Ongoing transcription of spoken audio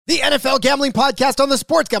The NFL Gambling Podcast on the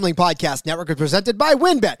Sports Gambling Podcast Network is presented by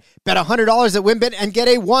WynnBET. Bet $100 at WynnBET and get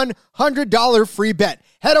a $100 free bet.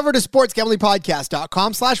 Head over to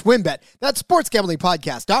sportsgamblingpodcast.com/WynnBET. That's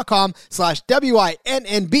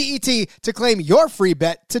sportsgamblingpodcast.com/WINNBET to claim your free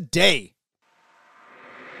bet today.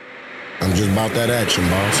 I'm just about that action,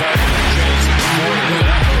 boss.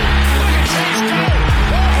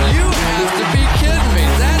 You have to be kidding me.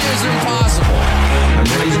 That is impossible. I'm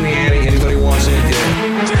raising the ante. Anybody wants it, get it.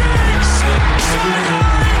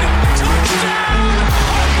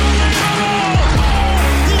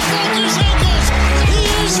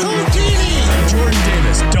 Jordan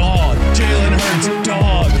Davis, dog. Jalen Hurts,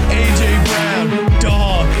 dog. AJ Brown,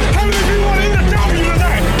 dog. How many of you want in the W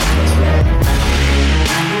tonight?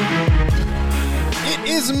 It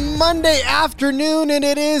is Monday afternoon, and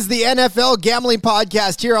it is the NFL Gambling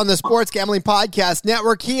Podcast here on the Sports Gambling Podcast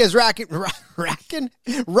Network. He is rocking Ryan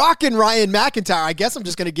McIntyre. I guess I'm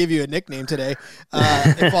just going to give you a nickname today,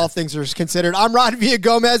 if all things are considered. I'm Ron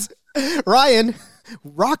Villagomez. Ryan,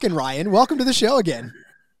 welcome to the show again.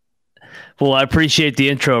 Well, I appreciate the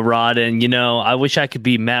intro, Rod. And, I wish I could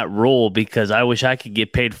be Matt Rule because I wish I could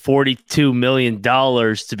get paid $42 million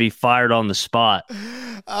to be fired on the spot.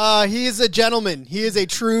 He is a gentleman. He is a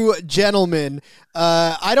true gentleman.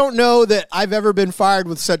 I don't know that I've ever been fired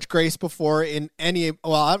with such grace before I've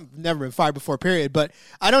never been fired before, period. But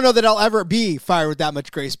I don't know that I'll ever be fired with that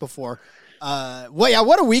much grace before.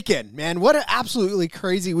 What a weekend, man. What an absolutely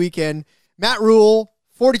crazy weekend. Matt Rule,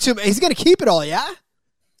 42. He's going to keep it all, yeah?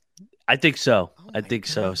 I think so.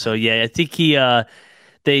 So yeah, I think he.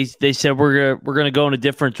 They said we're gonna go in a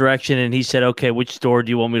different direction, and he said, "Okay, which store do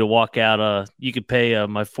you want me to walk out? You could pay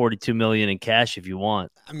my $42 million in cash if you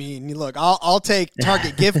want." I mean, look, I'll take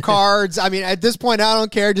Target gift cards. I mean, at this point, I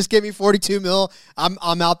don't care. Just give me $42 million.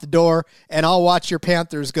 I'm out the door, and I'll watch your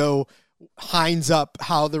Panthers go Hines up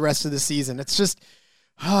how the rest of the season. It's just,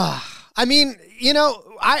 I mean,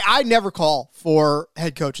 I never call for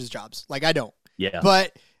head coaches' jobs. Like, I don't. Yeah,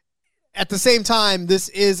 but at the same time, this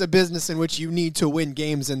is a business in which you need to win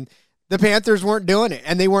games, and the Panthers weren't doing it,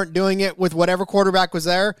 and they weren't doing it with whatever quarterback was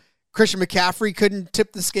there. Christian McCaffrey couldn't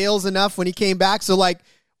tip the scales enough when he came back, so,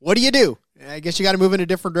 what do you do? I guess you got to move in a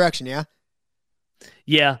different direction, yeah?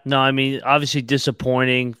 Yeah, no, I mean, obviously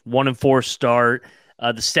disappointing, 1-4 start.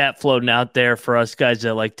 The stat floating out there for us guys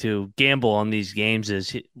that like to gamble on these games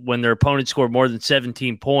is when their opponent scored more than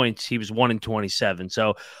 17 points, he was 1-27.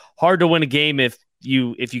 So hard to win a game if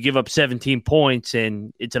you give up 17 points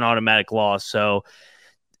and it's an automatic loss. So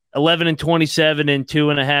 11-27 in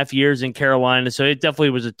 2.5 years in Carolina. So it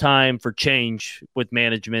definitely was a time for change with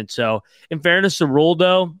management. So in fairness to Rule,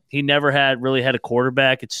 though, he never really had a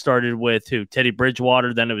quarterback. It started with Teddy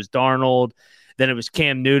Bridgewater, then it was Darnold, then it was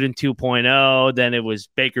Cam Newton 2.0, then it was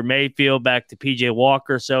Baker Mayfield back to PJ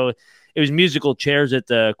Walker. So it was musical chairs at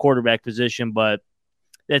the quarterback position, but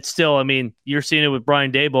that's still, I mean, you're seeing it with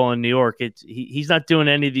Brian Daboll in New York. He's not doing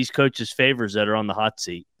any of these coaches favors that are on the hot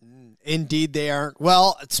seat. Indeed, they aren't.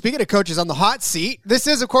 Well, speaking of coaches on the hot seat, this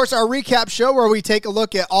is, of course, our recap show where we take a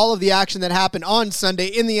look at all of the action that happened on Sunday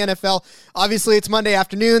in the NFL. Obviously, it's Monday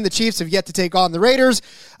afternoon. The Chiefs have yet to take on the Raiders,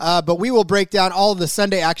 but we will break down all of the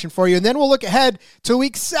Sunday action for you, and then we'll look ahead to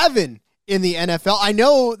Week 7 in the NFL. I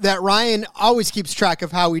know that Ryan always keeps track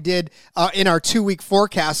of how we did in our 2-week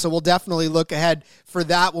forecast, so we'll definitely look ahead for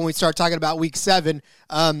that when we start talking about Week 7.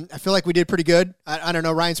 I feel like we did pretty good. I don't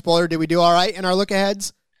know, Ryan Spoiler, did we do all right in our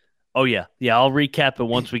look-aheads? Oh, yeah. Yeah, I'll recap it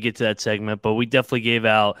once we get to that segment, but we definitely gave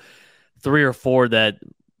out 3 or 4 that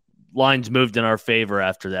lines moved in our favor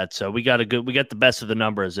after that. So we got the best of the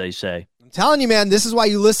number, as they say. I'm telling you, man, this is why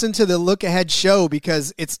you listen to the Look Ahead show,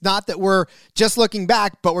 because it's not that we're just looking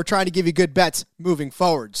back, but we're trying to give you good bets moving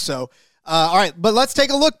forward. So, all right, but let's take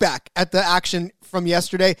a look back at the action from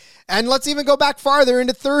yesterday, and let's even go back farther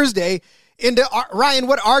into Thursday, into Ryan,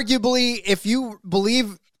 what arguably, if you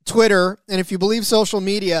believe Twitter, and if you believe social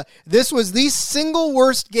media, this was the single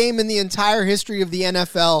worst game in the entire history of the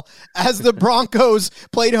NFL as the Broncos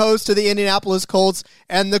played host to the Indianapolis Colts,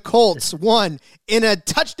 and the Colts won in a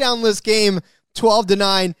touchdownless game,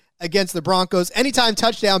 12-9 against the Broncos. Anytime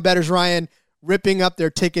touchdown bettors, Ryan, ripping up their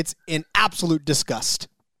tickets in absolute disgust.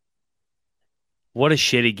 What a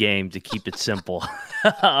shitty game, to keep it simple.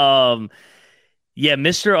 Yeah,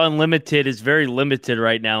 Mr. Unlimited is very limited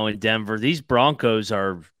right now in Denver. These Broncos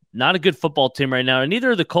are not a good football team right now, and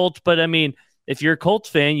neither are the Colts. But, I mean, if you're a Colts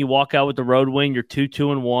fan, you walk out with the road win. You're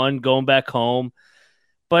 2-2-1 going back home.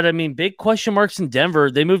 But, I mean, big question marks in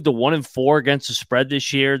Denver. They moved to 1-4 against the spread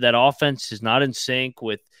this year. That offense is not in sync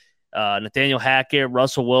with Nathaniel Hackett,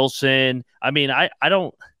 Russell Wilson. I mean, I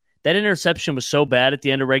don't That interception was so bad at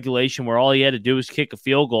the end of regulation where all he had to do was kick a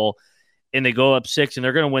field goal and they go up 6 and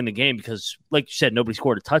they're going to win the game because, like you said, nobody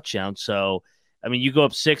scored a touchdown. So, I mean, you go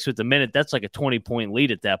up 6 with a minute, that's like a 20-point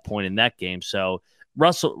lead at that point in that game. So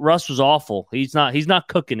Russ was awful. He's not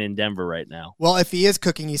cooking in Denver right now. Well, if he is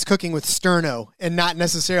cooking, he's cooking with sterno and not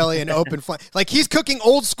necessarily an open flame. Like he's cooking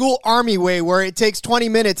old school Army way where it takes 20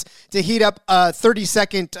 minutes to heat up a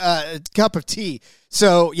 30-second cup of tea.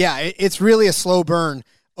 So, yeah, it's really a slow burn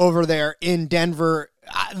over there in Denver.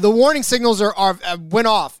 The warning signals are went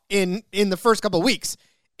off in the first couple of weeks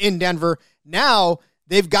in Denver. Now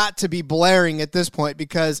they've got to be blaring at this point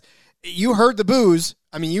because you heard the boos.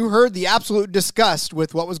 I mean, you heard the absolute disgust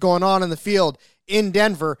with what was going on in the field in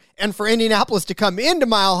Denver, and for Indianapolis to come into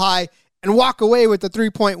Mile High and walk away with the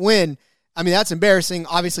 3-point win, I mean, that's embarrassing.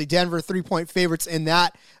 Obviously, Denver 3-point favorites in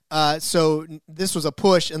that. So this was a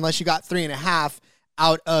push unless you got 3.5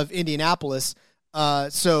 out of Indianapolis.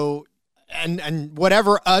 And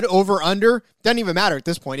whatever over under doesn't even matter at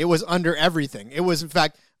this point. It was under everything. It was in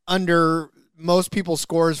fact under most people's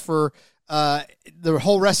scores for the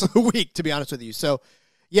whole rest of the week, to be honest with you. So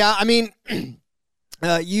yeah, I mean,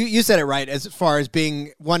 you said it right as far as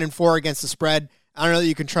being 1-4 against the spread. I don't know that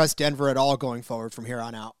you can trust Denver at all going forward from here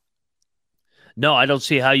on out. No, I don't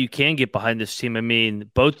see how you can get behind this team. I mean,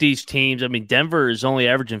 both these teams, I mean, Denver is only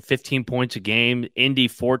averaging 15 points a game, Indy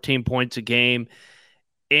 14 points a game.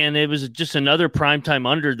 And it was just another primetime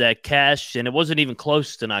under that cashed, and it wasn't even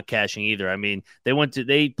close to not cashing either. I mean,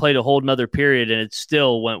 they played a whole nother period, and it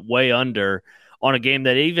still went way under on a game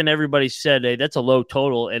that even everybody said, hey, that's a low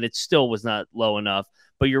total, and it still was not low enough.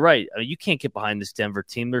 But you're right. I mean, you can't get behind this Denver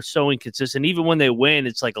team. They're so inconsistent. Even when they win,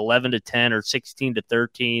 it's like 11-10 or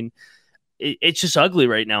 16-13. It's just ugly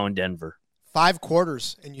right now in Denver. 5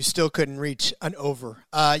 quarters, and you still couldn't reach an over.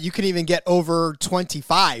 You can even get over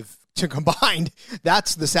 25 to combined.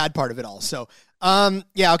 That's the sad part of it all. So,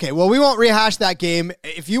 yeah, okay. Well, we won't rehash that game.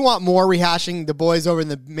 If you want more rehashing, the boys over in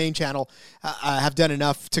the main channel have done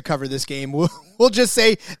enough to cover this game. We'll just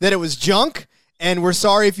say that it was junk, and we're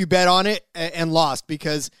sorry if you bet on it and lost,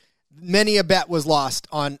 because many a bet was lost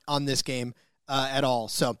on this game at all.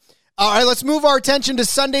 So, all right, let's move our attention to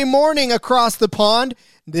Sunday morning across the pond.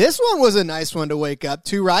 This one was a nice one to wake up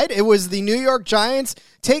to, right? It was the New York Giants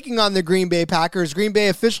taking on the Green Bay Packers. Green Bay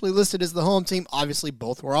officially listed as the home team. Obviously,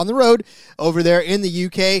 both were on the road over there in the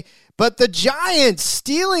UK. But the Giants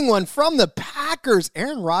stealing one from the Packers.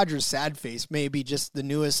 Aaron Rodgers' sad face may be just the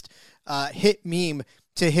newest hit meme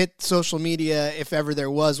to hit social media, if ever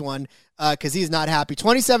there was one, because he's not happy.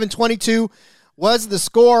 27-22 was the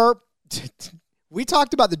score. We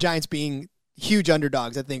talked about the Giants being huge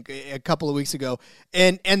underdogs, I think, a couple of weeks ago.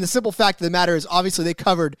 And the simple fact of the matter is, obviously, they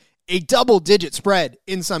covered a double-digit spread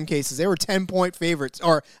in some cases. They were 10-point favorites,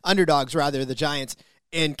 or underdogs, rather, the Giants,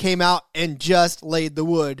 and came out and just laid the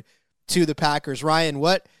wood to the Packers. Ryan,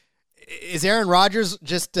 what is Aaron Rodgers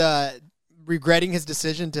just regretting his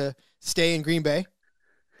decision to stay in Green Bay?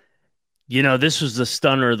 You know, this was the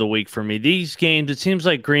stunner of the week for me. These games, it seems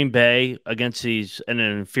like Green Bay against an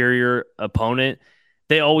inferior opponent,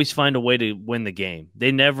 they always find a way to win the game.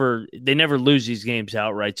 They never lose these games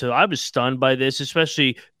outright. So I was stunned by this,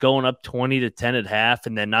 especially going up 20-10 at half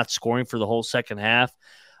and then not scoring for the whole second half.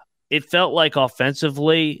 It felt like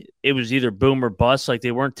offensively it was either boom or bust. Like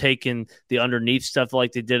they weren't taking the underneath stuff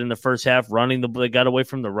like they did in the first half, they got away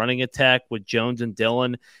from the running attack with Jones and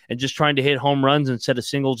Dillon and just trying to hit home runs instead of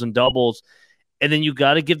singles and doubles. And then you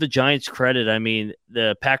got to give the Giants credit. I mean,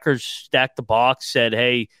 the Packers stacked the box, said,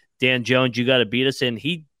 hey, Dan Jones, you got to beat us. And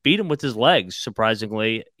he beat him with his legs,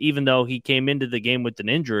 surprisingly, even though he came into the game with an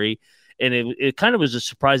injury. And it kind of was a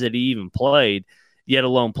surprise that he even played, yet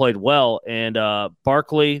alone played well. And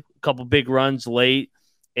Barkley, a couple big runs late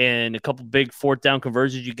and a couple big fourth down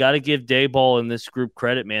conversions. You got to give Daboll and this group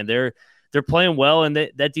credit, man. They're playing well, and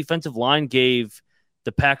that defensive line gave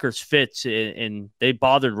the Packers fits, and they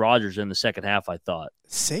bothered Rodgers in the second half, I thought.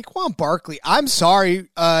 Saquon Barkley, I'm sorry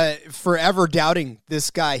for ever doubting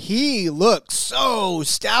this guy. He looks so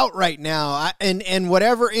stout right now, and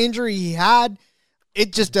whatever injury he had,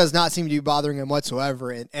 it just does not seem to be bothering him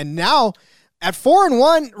whatsoever. And now at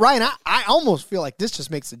 4-1, Ryan, I almost feel like this just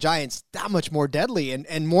makes the Giants that much more deadly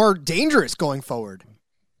and more dangerous going forward.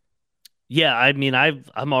 Yeah, I mean, I'm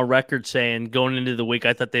on record saying going into the week,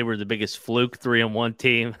 I thought they were the biggest fluke 3-1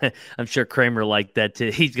 team. I'm sure Kramer liked that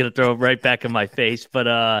too. He's going to throw it right back in my face.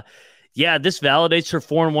 But yeah, this validates her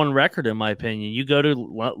 4-1 record, in my opinion. You go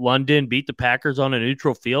to London, beat the Packers on a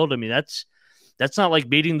neutral field. I mean, that's not like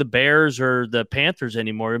beating the Bears or the Panthers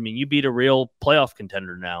anymore. I mean, you beat a real playoff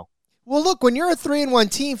contender now. Well, look, when you're a 3-1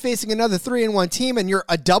 team facing another 3-1 team and you're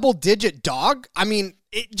a double-digit dog, I mean,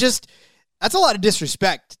 that's a lot of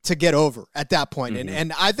disrespect to get over at that point.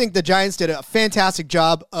 And I think the Giants did a fantastic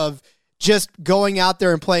job of just going out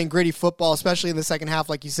there and playing gritty football, especially in the second half,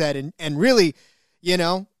 like you said, and really,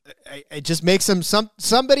 it just makes them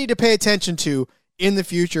somebody to pay attention to in the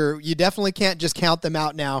future. You definitely can't just count them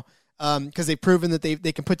out now because they've proven that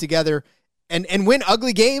they can put together and win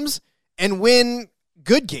ugly games and win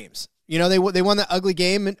good games. They won the ugly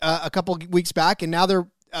game a couple weeks back, and now they're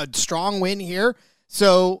a strong win here.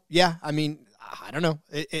 So, yeah, I mean, I don't know.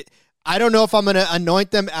 I don't know if I'm going to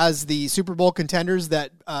anoint them as the Super Bowl contenders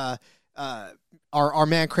that our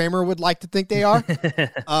man Kramer would like to think they are.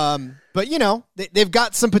 But, they've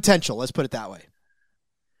got some potential. Let's put it that way.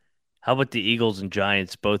 How about the Eagles and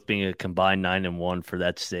Giants both being a combined 9-1 for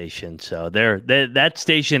that station? So that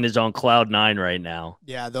station is on cloud 9 right now.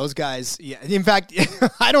 Yeah, those guys. Yeah, in fact,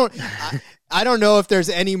 I don't know if there's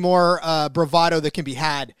any more bravado that can be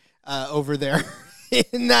had over there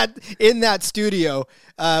in that studio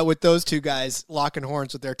with those two guys locking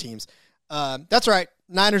horns with their teams. That's right.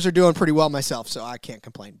 Niners are doing pretty well myself, so I can't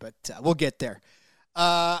complain. But we'll get there.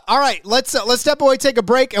 All right, let's step away, take a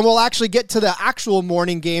break, and we'll actually get to the actual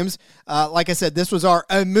morning games. Like I said, this was our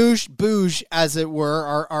amuse-bouche, as it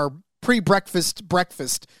were, our pre-breakfast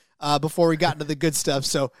breakfast before we got into the good stuff.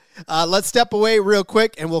 So let's step away real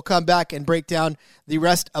quick, and we'll come back and break down the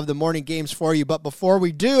rest of the morning games for you. But before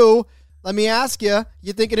we do, let me ask you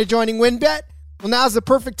thinking of joining WynnBET? Well, now's the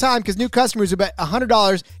perfect time because new customers who bet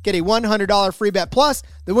 $100 get a $100 free bet. Plus,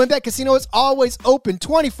 the WynnBET Casino is always open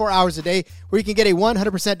 24 hours a day where you can get a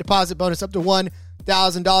 100% deposit bonus up to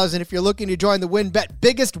 $1,000. And if you're looking to join the WynnBET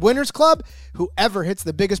Biggest Winners Club, whoever hits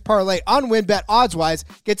the biggest parlay on WynnBET odds-wise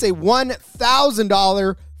gets a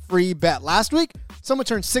 $1,000 free bet. Last week, someone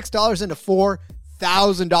turned $6 into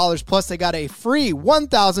 $4,000. Plus, they got a free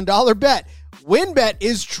 $1,000 bet. WynnBET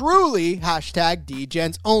is truly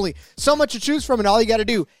 #DGens only. So much to choose from, and all you got to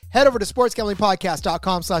do, head over to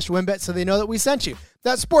sportsgamblingpodcast.com/WynnBET so they know that we sent you.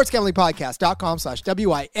 That's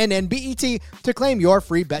sportsgamblingpodcast.com/WYNNBET to claim your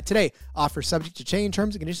free bet today. Offer subject to change,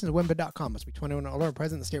 terms and conditions at WynnBET.com. Must be 21 or older,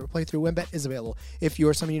 present in the state where playthrough WynnBET is available. If you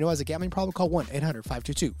or someone you know has a gambling problem, call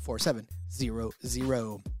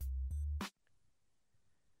 1-800-522-4700.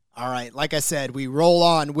 All right, like I said, we roll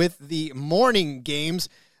on with the morning games.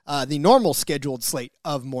 The normal scheduled slate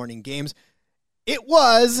of morning games. It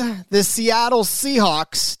was the Seattle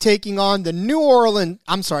Seahawks taking on the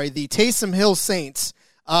the Taysom Hill Saints.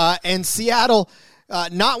 And Seattle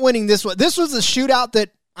not winning this one. This was a shootout that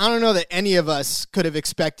I don't know that any of us could have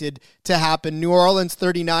expected to happen. New Orleans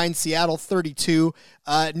 39, Seattle 32.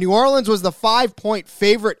 New Orleans was the 5-point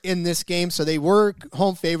favorite in this game, so they were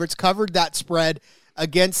home favorites, covered that spread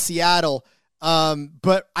against Seattle.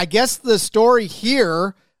 But I guess the story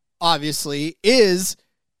here, obviously, is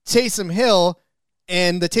Taysom Hill,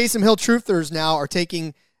 and the Taysom Hill truthers now are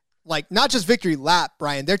taking, not just victory lap,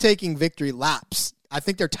 Brian, they're taking victory laps. I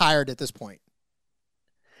think they're tired at this point.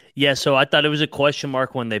 Yeah, so I thought it was a question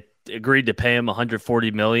mark when they agreed to pay him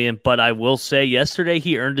 $140 million, but I will say yesterday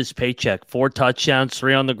he earned his paycheck. 4 touchdowns,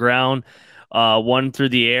 3 on the ground, 1 through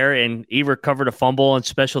the air, and he recovered a fumble on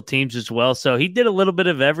special teams as well. So he did a little bit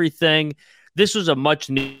of everything. This was a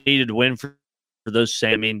much-needed win for those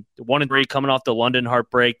Saints. I mean, 1-3 coming off the London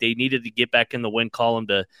heartbreak. They needed to get back in the win column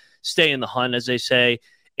to stay in the hunt, as they say.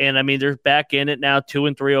 And, I mean, they're back in it now,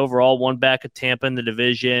 2-3 overall, 1 back at Tampa in the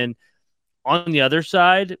division. On the other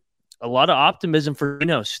side, a lot of optimism for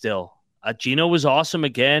Geno still. Geno was awesome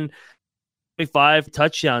again. 25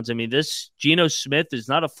 touchdowns. I mean, this Geno Smith is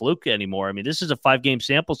not a fluke anymore. I mean, this is a 5-game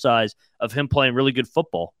sample size of him playing really good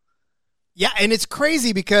football. Yeah, and it's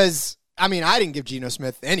crazy because I didn't give Geno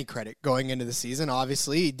Smith any credit going into the season.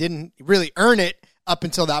 Obviously, he didn't really earn it up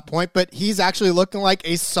until that point, but he's actually looking like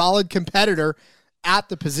a solid competitor at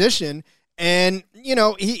the position. And,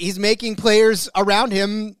 he's making players around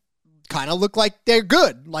him kind of look like they're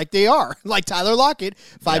good, like they are. Like Tyler Lockett,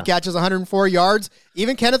 5 catches, 104 yards.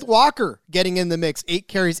 Even Kenneth Walker getting in the mix, 8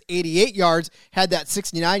 carries, 88 yards, had that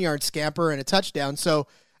 69-yard scamper and a touchdown. So,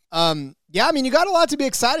 you got a lot to be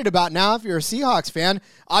excited about now if you're a Seahawks fan.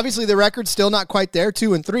 Obviously, the record's still not quite there,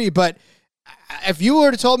 2-3, but if you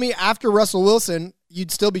were to told me after Russell Wilson,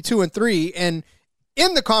 you'd still be 2-3 and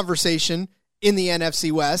in the conversation in the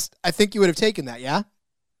NFC West, I think you would have taken that, yeah?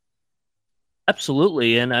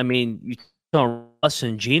 Absolutely. And, you saw Russ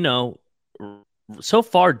and Geno. So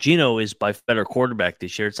far, Geno is by better quarterback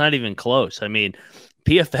this year. It's not even close.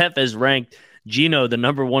 PFF has ranked Geno the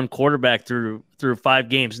number 1 quarterback through 5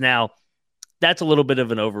 games. Now, that's a little bit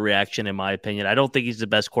of an overreaction in my opinion. I don't think he's the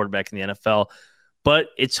best quarterback in the NFL, but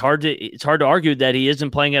it's hard to argue that he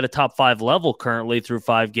isn't playing at a top 5 level currently through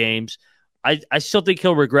 5 games. I still think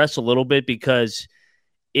he'll regress a little bit because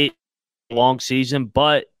it's a long season,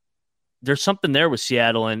 but there's something there with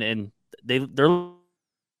Seattle, and they're looking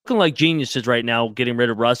like geniuses right now getting rid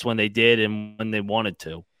of Russ when they did and when they wanted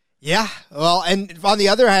to. Yeah, well, and on the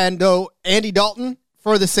other hand, though, Andy Dalton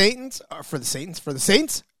for the Saints.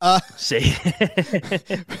 See,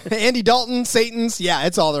 Andy Dalton, Satan's. Yeah,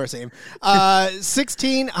 it's all the same.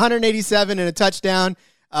 1,687 and a touchdown.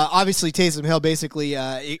 Obviously, Taysom Hill basically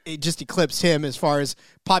it just eclipsed him as far as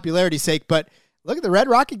popularity's sake. But look at the Red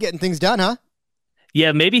Rocket getting things done, huh?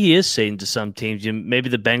 Yeah, maybe he is Satan to some teams. Maybe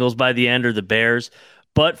the Bengals by the end or the Bears.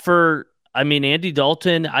 But Andy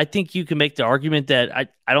Dalton, I think you can make the argument that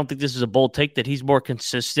I don't think this is a bold take that he's more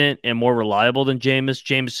consistent and more reliable than Jameis.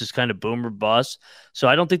 Jameis is kind of boomer bust. So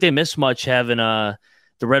I don't think they miss much having the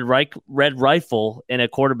red rifle and a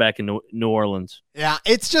quarterback in New Orleans. Yeah,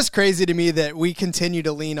 it's just crazy to me that we continue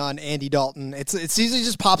to lean on Andy Dalton. It's usually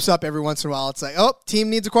just pops up every once in a while. It's like, oh, team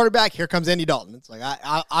needs a quarterback. Here comes Andy Dalton. It's like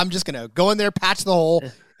I'm just gonna go in there, patch the hole,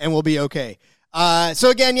 and we'll be okay.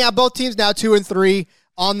 So again, yeah, both teams now 2-3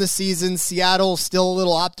 on the season. Seattle still a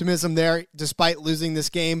little optimism there, despite losing this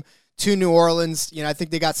game to New Orleans. I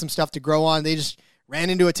think they got some stuff to grow on. They just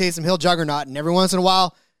ran into a Taysom Hill juggernaut, and every once in a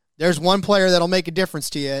while, there's one player that'll make a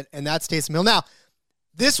difference to you, and that's Taysom Hill. Now,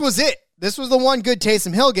 this was it. This was the one good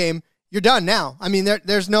Taysom Hill game. You're done now. I mean,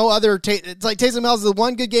 there's no other. It's like Taysom Hill's the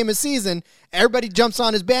one good game of season. Everybody jumps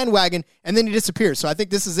on his bandwagon, and then he disappears. So I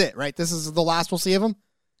think this is it, right? This is the last we'll see of him.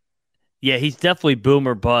 Yeah, he's definitely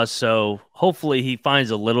boomer bust, so hopefully he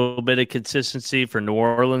finds a little bit of consistency for New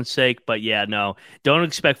Orleans' sake. But yeah, no, don't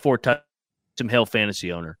expect 4 Taysom Hill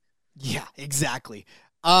fantasy owner. Yeah, exactly.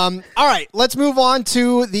 All right, let's move on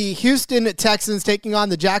to the Houston Texans taking on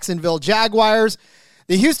the Jacksonville Jaguars.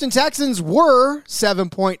 The Houston Texans were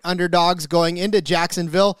 7-point underdogs going into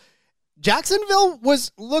Jacksonville. Jacksonville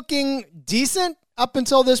was looking decent up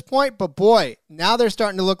until this point, but boy, now they're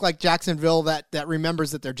starting to look like Jacksonville that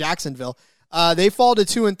remembers that they're Jacksonville. They fall to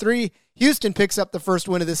 2-3. Houston picks up the first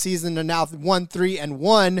win of the season and now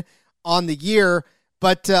 1-3-1 on the year.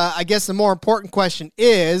 But I guess the more important question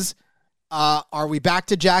is, are we back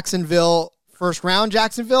to Jacksonville, first round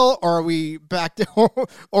Jacksonville, or are we back to,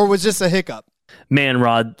 or was this a hiccup? Man,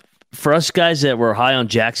 Rod, for us guys that were high on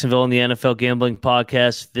Jacksonville in the NFL Gambling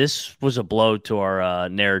Podcast, this was a blow to our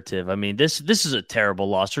narrative. I mean, this is a terrible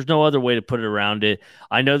loss. There's no other way to put it around it.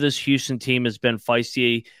 I know this Houston team has been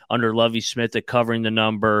feisty under Lovie Smith at covering the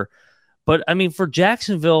number. But, I mean, for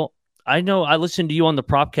Jacksonville, I know I listen to you on the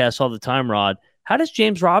Propcast all the time, Rod. How does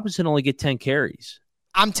James Robinson only get 10 carries?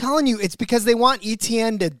 I'm telling you, it's because they want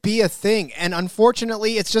ETN to be a thing. And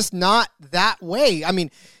unfortunately, it's just not that way. I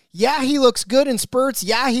mean, yeah, he looks good in spurts.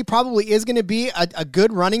 Yeah, he probably is going to be a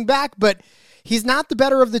good running back, but he's not the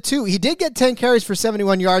better of the two. He did get 10 carries for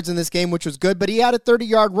 71 yards in this game, which was good, but he had a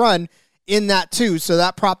 30-yard run in that too, so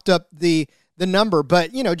that propped up the number.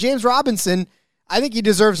 But, James Robinson, I think he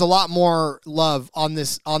deserves a lot more love on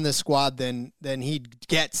this squad than he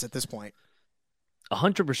gets at this point.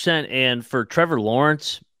 100%. And for Trevor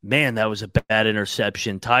Lawrence, man, that was a bad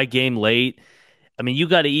interception. Tie game late. I mean, you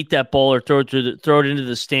got to eat that ball or throw it into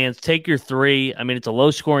the stands. Take your 3. I mean, it's a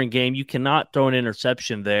low-scoring game. You cannot throw an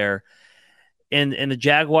interception there. And the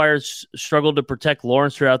Jaguars struggled to protect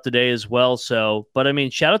Lawrence throughout the day as well. So, but I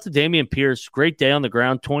mean, shout out to Dameon Pierce. Great day on the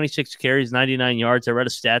ground. 26 carries, 99 yards. I read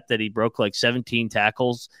a stat that he broke like 17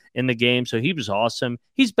 tackles in the game. So he was awesome.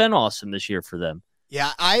 He's been awesome this year for them.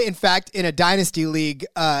 Yeah, I, in fact, in a dynasty league,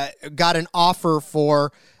 got an offer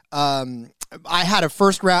for I had a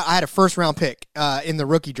first round pick in the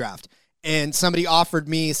rookie draft, and somebody offered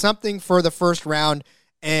me something for the first round,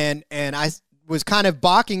 and I was kind of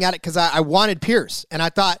balking at it because I wanted Pierce, and I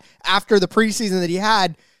thought after the preseason that he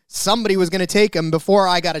had, somebody was going to take him before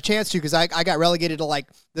I got a chance to, because I got relegated to like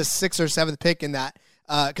the 6th or 7th pick in that,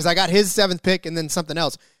 because I got his 7th pick and then something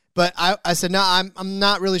else. But I said, no, I'm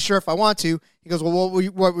not really sure if I want to. He goes, well,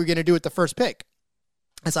 what are we going to do with the first pick?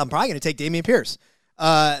 I said, I'm probably going to take Dameon Pierce.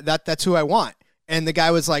 That's who I want. And the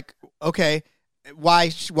guy was like, okay, why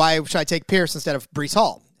should I take Pierce instead of Breece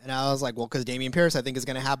Hall? And I was like, well, because Dameon Pierce, I think, is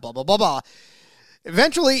going to have blah, blah, blah, blah.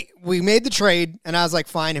 Eventually, we made the trade, and I was like,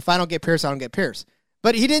 fine, if I don't get Pierce, I don't get Pierce.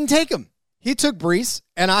 But he didn't take him. He took Breece,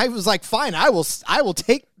 and I was like, fine, I will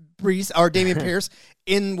take Breece or Dameon Pierce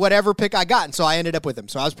in whatever pick I got. And so I ended up with him.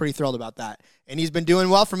 So I was pretty thrilled about that. And he's been doing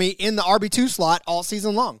well for me in the RB2 slot all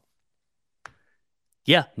season long.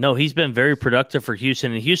 Yeah, no, he's been very productive for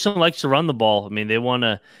Houston, and Houston likes to run the ball. I mean, they want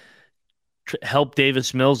to help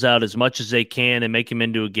Davis Mills out as much as they can and make him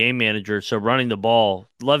into a game manager. So running the ball,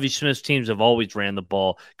 Lovie Smith's teams have always ran the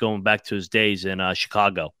ball going back to his days in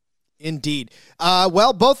Chicago. Indeed.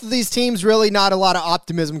 Well, both of these teams really not a lot of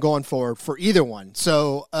optimism going forward for either one.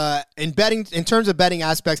 So in terms of betting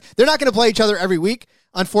aspects, they're not going to play each other every week,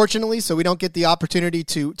 unfortunately, so we don't get the opportunity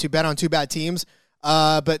to bet on two bad teams.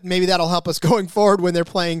 But maybe that'll help us going forward when they're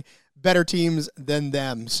playing better teams than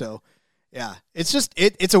them. So, yeah, it's just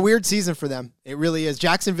it's a weird season for them. It really is.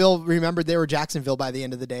 Jacksonville, remembered they were Jacksonville by the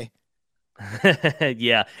end of the day.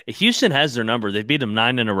 Yeah, Houston has their number. They beat them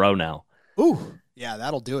 9 in a row now. Ooh. Yeah,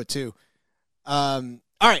 that'll do it too. All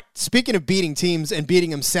right, speaking of beating teams and beating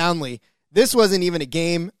them soundly, this wasn't even a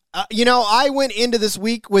game. I went into this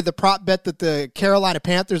week with the prop bet that the Carolina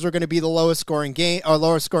Panthers were going to be the lowest scoring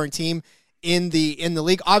team in the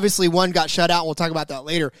league. Obviously, one got shut out. We'll talk about that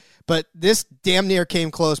later. But this damn near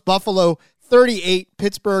came close. Buffalo 38,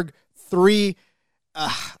 Pittsburgh 3.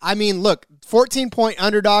 Look, 14-point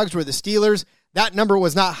underdogs were the Steelers. That number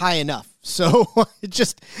was not high enough. So it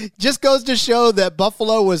just goes to show that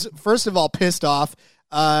Buffalo was, first of all, pissed off.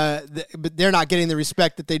 But they're not getting the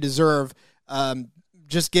respect that they deserve,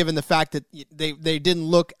 just given the fact that they didn't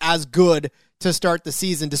look as good to start the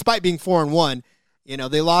season, despite being 4-1.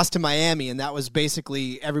 They lost to Miami, and that was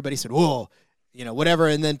basically everybody said, whoa, whatever,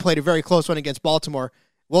 and then played a very close one against Baltimore.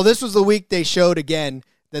 Well, this was the week they showed again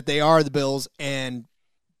that they are the Bills, and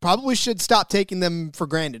probably should stop taking them for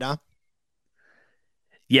granted, huh?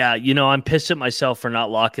 Yeah, I'm pissed at myself for not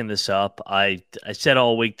locking this up. I said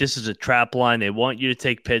all week, this is a trap line. They want you to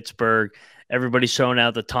take Pittsburgh. Everybody's throwing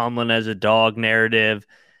out the Tomlin as a dog narrative.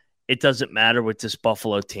 It doesn't matter with this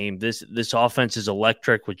Buffalo team. This offense is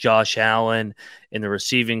electric with Josh Allen in the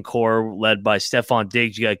receiving core led by Stephon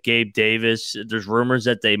Diggs. You got Gabe Davis. There's rumors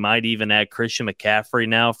that they might even add Christian McCaffrey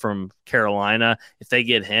now from Carolina. If they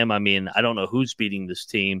get him, I don't know who's beating this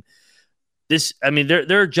team.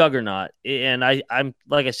 They're a juggernaut, and I'm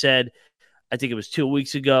like I said, I think it was 2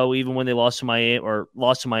 weeks ago, even when they lost to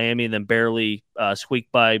Miami and then barely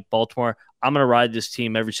squeaked by Baltimore. I'm going to ride this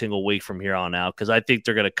team every single week from here on out because I think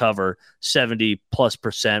they're going to cover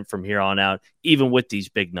 70+% from here on out, even with these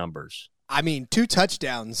big numbers. 2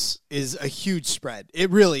 touchdowns is a huge spread. It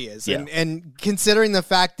really is, yeah. And considering the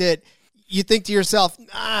fact that you think to yourself,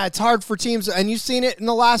 it's hard for teams, and you've seen it in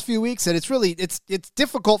the last few weeks, that it's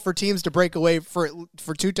difficult for teams to break away for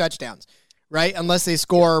 2 touchdowns, right? Unless they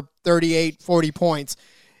score 38, 40 points,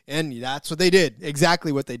 and that's what they did,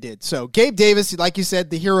 exactly what they did. So Gabe Davis, like you said,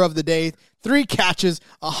 the hero of the day, 3 catches,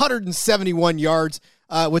 171 yards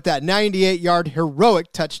with that 98-yard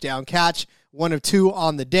heroic touchdown catch, 1 of 2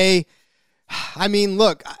 on the day.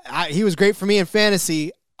 Look, he was great for me in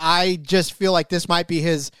fantasy. I just feel like this might be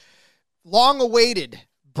his long-awaited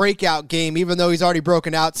breakout game, even though he's already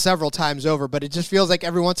broken out several times over. But it just feels like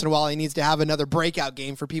every once in a while he needs to have another breakout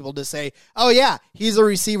game for people to say, oh, yeah, he's a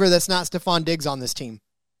receiver that's not Stephon Diggs on this team.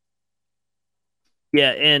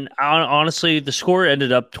 Yeah, and honestly, the score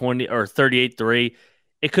ended up 38-3.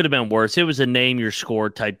 It could have been worse. It was a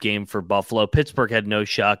name-your-score type game for Buffalo. Pittsburgh had no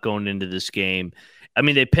shot going into this game.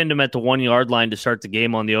 They pinned him at the 1-yard line to start the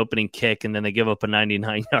game on the opening kick, and then they give up a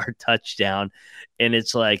 99-yard touchdown. And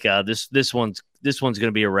it's like this one's going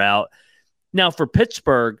to be a rout. Now for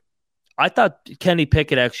Pittsburgh, I thought Kenny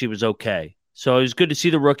Pickett actually was okay. So it was good to see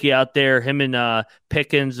the rookie out there. Him and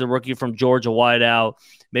Pickens, the rookie from Georgia, wide out.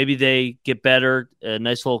 Maybe they get better. A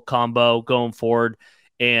nice little combo going forward.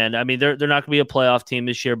 And they're not going to be a playoff team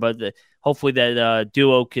this year, but hopefully that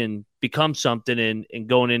duo can become something and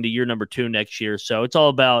going into year number 2 next year. So it's all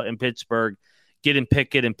about in Pittsburgh getting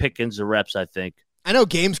Pickett and Pickens the reps, I think. I know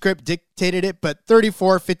game script dictated it, but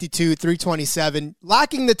 34, 52, 327,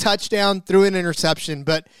 lacking the touchdown through an interception.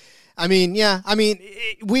 But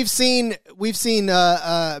we've seen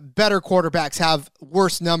better quarterbacks have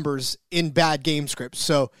worse numbers in bad game scripts.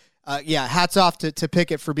 So hats off to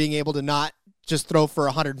Pickett for being able to not just throw for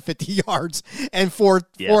 150 yards and four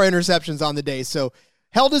interceptions on the day. So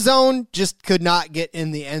held his own, just could not get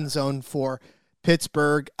in the end zone for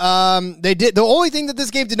Pittsburgh. The only thing that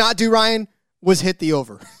this game did not do, Ryan, was hit the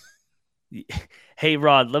over. Hey,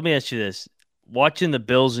 Rod, let me ask you this. Watching the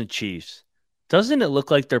Bills and Chiefs, doesn't it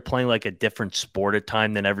look like they're playing like a different sport at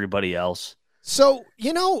time than everybody else? So,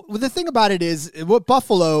 the thing about it is, with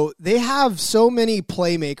Buffalo, they have so many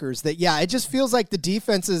playmakers that, it just feels like the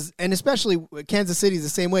defenses, and especially Kansas City is the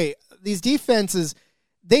same way, these defenses,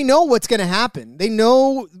 they know what's going to happen. They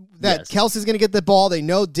know that Kelsey's going to get the ball. They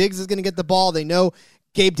know Diggs is going to get the ball. They know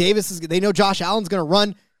Gabe Davis they know Josh Allen's going to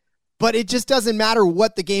run. But it just doesn't matter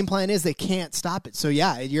what the game plan is. They can't stop it. So,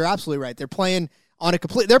 you're absolutely right. They're playing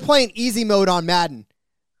they're playing easy mode on Madden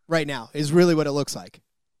right now is really what it looks like.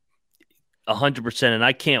 100%, and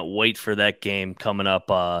I can't wait for that game coming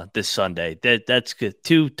up this Sunday. That's good.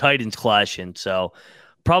 2 Titans clashing, so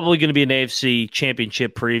probably going to be an AFC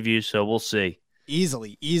championship preview, so we'll see.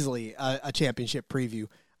 Easily a championship preview.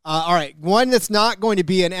 All right, one that's not going to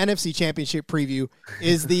be an NFC championship preview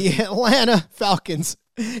is the Atlanta Falcons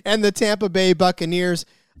and the Tampa Bay Buccaneers.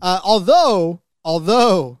 Although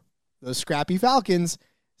those scrappy Falcons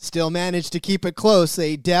still managed to keep it close.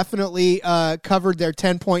 They definitely covered their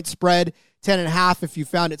 10-point spread, 10.5 if you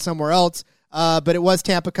found it somewhere else. But it was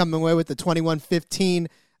Tampa coming away with the 21-15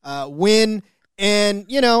 win.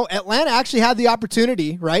 And, Atlanta actually had the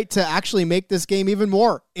opportunity, right, to actually make this game even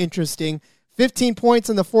more interesting. 15 points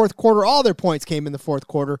in the fourth quarter. All their points came in the fourth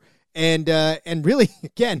quarter. And really,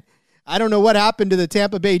 again, I don't know what happened to the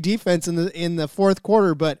Tampa Bay defense in the fourth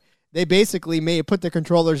quarter, but they basically may have put the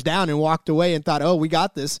controllers down and walked away and thought, oh, we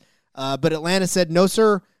got this. But Atlanta said, no,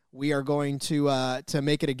 sir, we are going to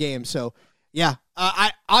make it a game. So, yeah,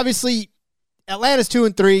 I obviously Atlanta's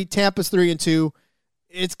 2-3, Tampa's 3-2.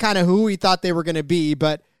 It's kind of who we thought they were going to be,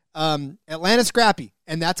 but Atlanta's scrappy,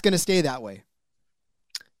 and that's going to stay that way.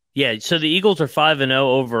 Yeah, so the Eagles are 5-0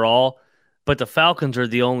 overall, but the Falcons are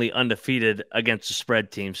the only undefeated against the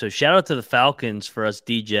spread team. So shout out to the Falcons for us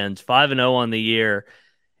D-Gens, 5-0 on the year.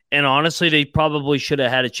 And honestly, they probably should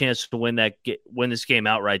have had a chance to win this game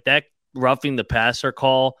outright. That roughing the passer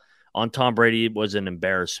call on Tom Brady was an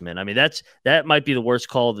embarrassment. I mean, that might be the worst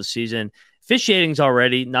call of the season. Officiating's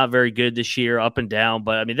already not very good this year, up and down.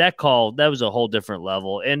 But, I mean, that was a whole different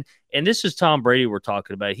level. And this is Tom Brady we're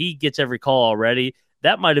talking about. He gets every call already.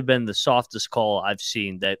 That might have been the softest call I've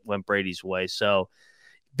seen that went Brady's way. So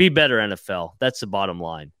be better, NFL. That's the bottom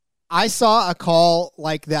line. I saw a call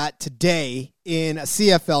like that today in a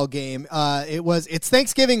CFL game. It's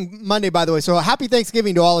Thanksgiving Monday, by the way. So happy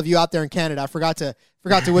Thanksgiving to all of you out there in Canada. I forgot to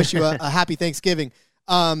wish you a happy Thanksgiving.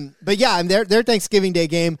 But yeah, and their Thanksgiving Day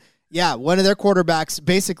game, yeah, one of their quarterbacks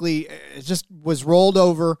basically just was rolled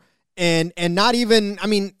over and not even, I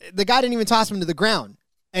mean, the guy didn't even toss him to the ground.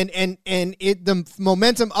 And the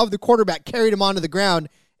momentum of the quarterback carried him onto the ground,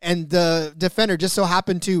 and the defender just so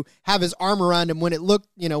happened to have his arm around him when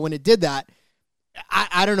it did that.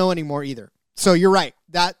 I don't know anymore either. So you're right.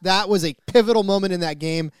 That was a pivotal moment in that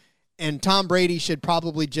game, and Tom Brady should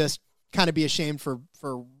probably just kind of be ashamed for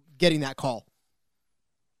getting that call.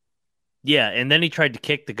 Yeah, and then he tried to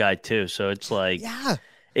kick the guy too. So it's like,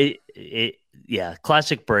 yeah,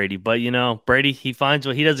 classic Brady. But Brady, he finds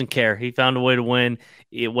what he doesn't care. He found a way to win,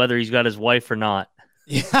 whether he's got his wife or not.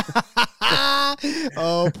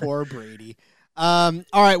 Oh, poor Brady. All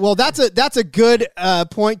right, well, that's a good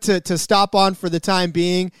point to stop on for the time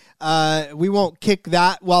being. We won't kick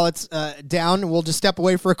that while it's down. We'll just step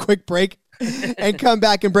away for a quick break and come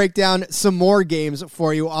back and break down some more games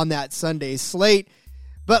for you on that Sunday slate.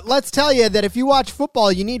 But let's tell you that if you watch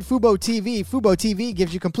football, you need Fubo TV. Fubo TV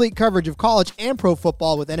gives you complete coverage of college and pro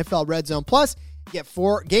football with NFL Red Zone. Plus, you get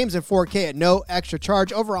 4 games in 4K at no extra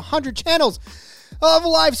charge. Over 100 channels of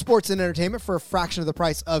live sports and entertainment for a fraction of the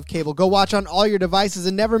price of cable. Go watch on all your devices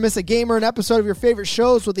and never miss a game or an episode of your favorite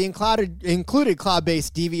shows with the included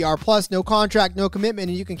cloud-based DVR. Plus, no contract, no commitment,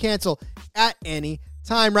 and you can cancel at any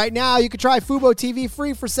time. Right now, you can try Fubo TV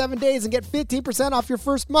free for 7 days and get 15% off your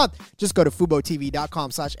first month. Just go to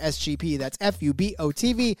FuboTV.com/SGP. That's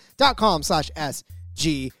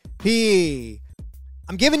FuboTV.com/SGP.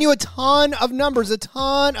 I'm giving you a ton of numbers, a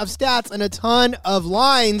ton of stats, and a ton of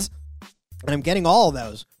lines, and I'm getting all of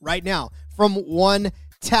those right now from one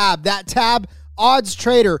tab. That tab,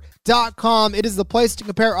 oddstrader.com. It is the place to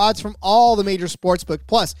compare odds from all the major sportsbooks.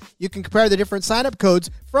 Plus, you can compare the different sign-up codes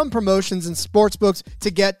from promotions and sportsbooks to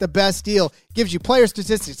get the best deal. Gives you player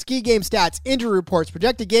statistics, key game stats, injury reports,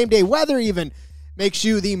 projected game day, weather even. Makes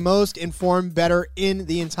you the most informed bettor in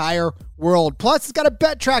the entire world. Plus, it's got a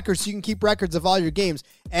bet tracker so you can keep records of all your games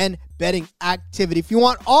and betting activity. If you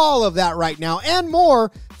want all of that right now and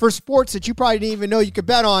more for sports that you probably didn't even know you could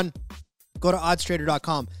bet on, go to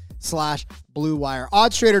oddstrader.com/Blue Wire.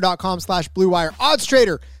 Oddstrader.com/Blue Wire.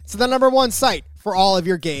 OddsTrader. It's the #1 site for all of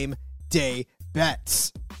your game day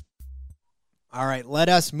bets. All right, let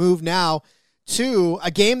us move now to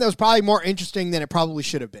a game that was probably more interesting than it probably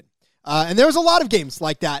should have been. And there was a lot of games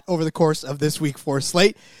like that over the course of this week 4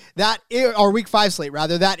 slate. Or week 5 slate,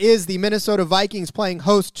 rather. That is the Minnesota Vikings playing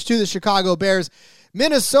host to the Chicago Bears.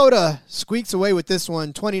 Minnesota squeaks away with this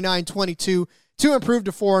one, 29-22, to improve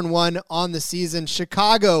to 4-1 on the season.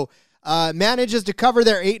 Chicago manages to cover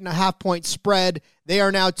their 8.5-point spread. They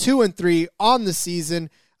are now 2-3 on the season.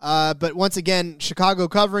 But once again, Chicago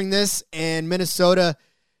covering this and Minnesota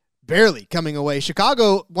barely coming away.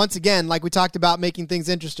 Chicago, once again, like we talked about making things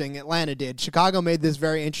interesting, Atlanta did. Chicago made this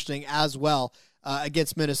very interesting as well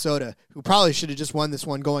against Minnesota, who probably should have just won this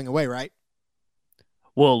one going away, right?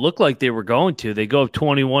 Well, it looked like they were going to. They go up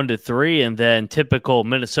 21-3, and then typical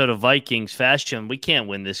Minnesota Vikings fashion, we can't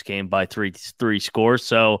win this game by three scores.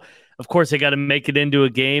 So, of course, they got to make it into a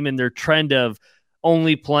game, and their trend of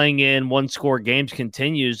only playing in one-score games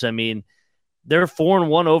continues. I mean, they're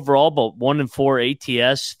 4-1 overall, but 1-4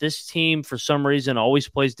 ATS. This team, for some reason, always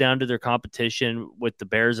plays down to their competition with the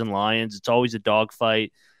Bears and Lions. It's always a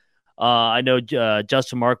dogfight. I know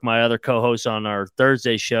Justin Mark, my other co-host on our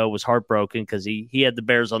Thursday show, was heartbroken because he had the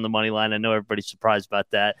Bears on the money line. I know everybody's surprised about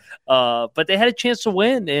that. But they had a chance to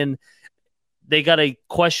win, and they got a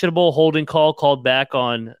questionable holding call called back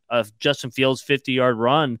on Justin Fields' 50-yard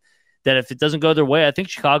run that if it doesn't go their way, I think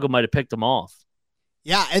Chicago might have picked them off.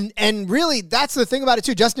 Yeah, and really, that's the thing about it,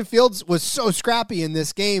 too. Justin Fields was so scrappy in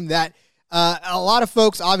this game that a lot of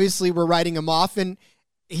folks obviously were writing him off, and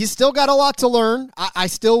he's still got a lot to learn. I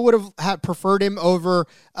still would have preferred him over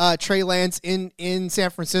Trey Lance in San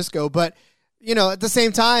Francisco. But, at the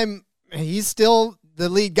same time, he's still the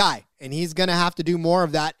lead guy, and he's going to have to do more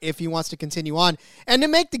of that if he wants to continue on. And to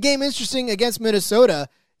make the game interesting against Minnesota,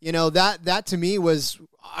 that to me was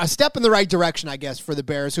a step in the right direction, I guess, for the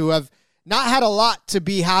Bears, who have not had a lot to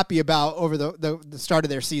be happy about over the start of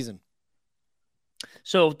their season.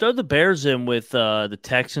 So throw the Bears in with the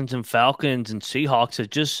Texans and Falcons and Seahawks.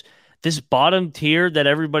 It's just this bottom tier that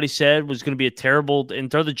everybody said was going to be a terrible,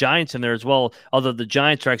 and throw the Giants in there as well, although the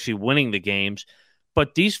Giants are actually winning the games.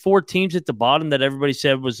 But these four teams at the bottom that everybody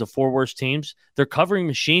said was the four worst teams, they're covering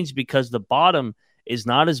machines because the bottom is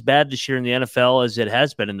not as bad this year in the NFL as it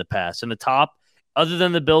has been in the past. And the top, other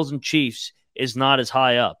than the Bills and Chiefs, is not as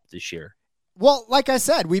high up this year. Well, like I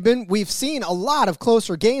said, we've seen a lot of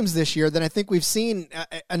closer games this year than I think we've seen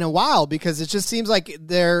in a while, because it just seems like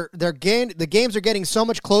the games are getting so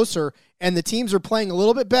much closer, and the teams are playing a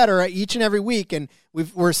little bit better each and every week, and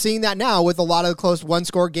we're seeing that now with a lot of the close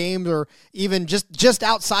one-score games, or even just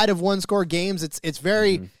outside of one-score games. It's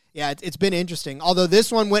very it's been interesting. Although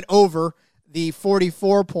this one went over the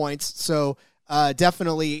 44 points, so.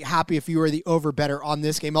 Definitely happy if you were the over better on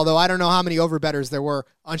this game, although I don't know how many over bettors there were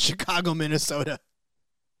on Chicago, Minnesota.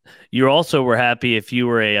 You also were happy if you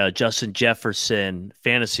were a Justin Jefferson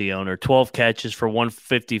fantasy owner. 12 catches for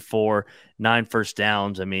 154, 9 first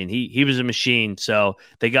downs. I mean, he was a machine, so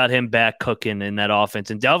they got him back cooking in that offense.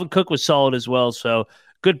 And Dalvin Cook was solid as well, so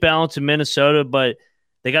good balance in Minnesota, but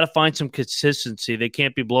they got to find some consistency. They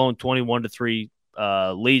can't be blowing 21-3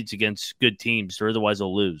 leads against good teams, or otherwise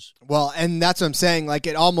they'll lose. Well, and that's what I'm saying. Like,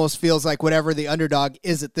 it almost feels like whatever the underdog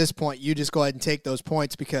is at this point, you just go ahead and take those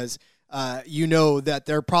points, because that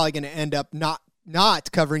they're probably going to end up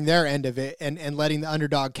not covering their end of it and letting the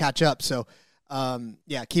underdog catch up. So,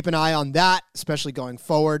 keep an eye on that, especially going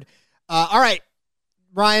forward. All right,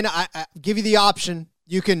 Ryan, I give you the option.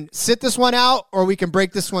 You can sit this one out, or we can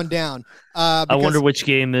break this one down. I wonder which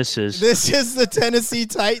game this is. This is the Tennessee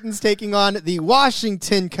Titans taking on the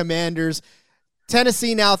Washington Commanders.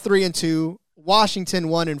 Tennessee now 3-2, Washington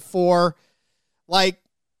 1-4. Like,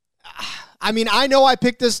 I mean, I know I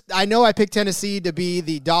picked Tennessee to be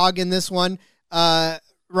the dog in this one,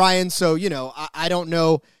 Ryan. So, I don't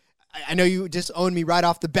know. I know you just owned me right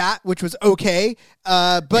off the bat, which was okay.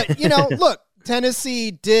 But, look,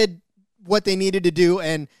 Tennessee did what they needed to do,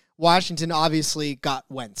 and Washington obviously got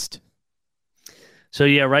wenced. So,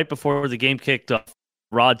 right before the game kicked off,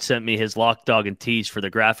 Rod sent me his lock, dog, and tease for the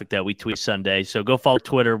graphic that we tweet Sunday. So go follow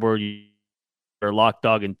Twitter where lock,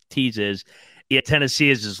 dog, and tease is. Yeah, Tennessee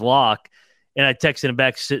is his lock. And I texted him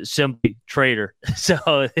back, simply traitor.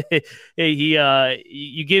 So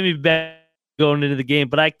you gave me back going into the game,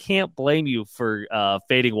 but I can't blame you for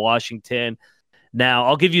fading Washington. Now,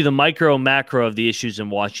 I'll give you the micro and macro of the issues in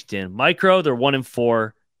Washington. Micro, they're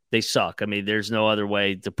 1-4. They suck. I mean, there's no other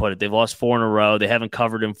way to put it. They've lost 4 in a row. They haven't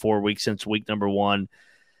covered in 4 weeks since week number 1.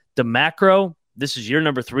 The macro, this is year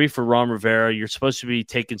number 3 for Ron Rivera. You're supposed to be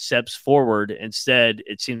taking steps forward. Instead,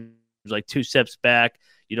 it seems like 2 steps back.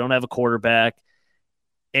 You don't have a quarterback.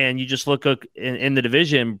 And you just look in the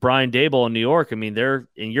division, Brian Daboll in New York. I mean, they're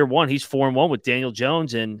in year 1, he's 4-1 with Daniel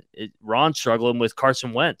Jones, and Ron's struggling with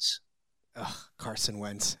Carson Wentz. Ugh, Carson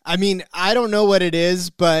Wentz. I mean, I don't know what it is,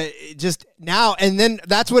 but just now, and then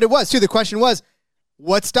that's what it was too. The question was,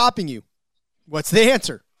 what's stopping you? What's the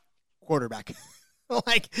answer? Quarterback.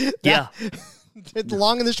 The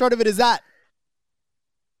long and the short of it is that.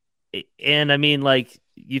 And I mean,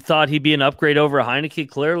 you thought he'd be an upgrade over Heineke?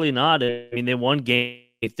 Clearly not. I mean, they won games.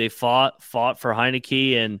 They fought for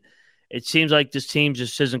Heineke, and it seems like this team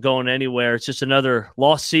just isn't going anywhere. It's just another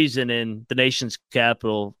lost season in the nation's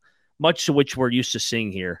capital, much to which we're used to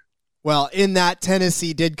seeing here. Well, in that,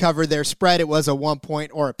 Tennessee did cover their spread. It was a 1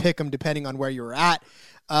 point or a pick 'em, depending on where you were at.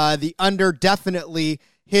 The under definitely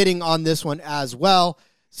hitting on this one as well.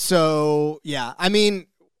 So, yeah, I mean,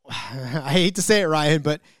 I hate to say it, Ryan,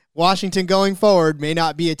 but Washington going forward may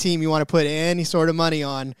not be a team you want to put any sort of money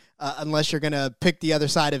on unless you're going to pick the other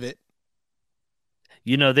side of it.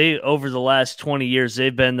 You know, they over the last 20 years,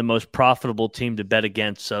 they've been the most profitable team to bet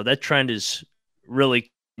against. So that trend is really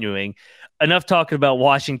continuing. Enough talking about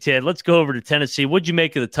Washington. Let's go over to Tennessee. What'd you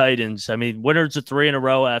make of the Titans? I mean, winners of 3 in a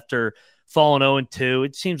row after falling 0-2.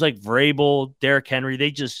 It seems like Vrabel, Derrick Henry,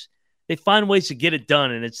 they find ways to get it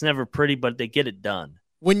done, and it's never pretty, but they get it done.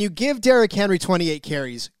 When you give Derrick Henry 28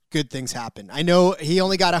 carries, good things happen. I know he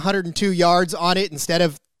only got 102 yards on it instead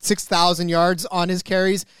of 6,000 yards on his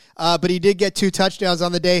carries, but he did get 2 touchdowns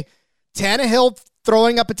on the day. Tannehill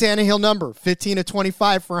throwing up a Tannehill number, 15 of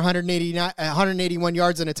 25 for 181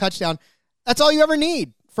 yards and a touchdown. That's all you ever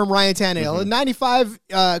need from Ryan Tannehill. A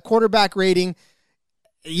 95 quarterback rating,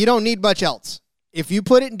 you don't need much else. If you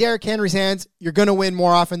put it in Derrick Henry's hands, you're going to win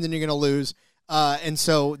more often than you're going to lose. And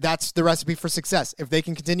so that's the recipe for success. If they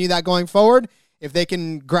can continue that going forward, if they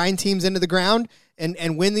can grind teams into the ground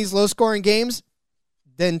and win these low-scoring games,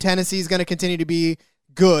 then Tennessee is going to continue to be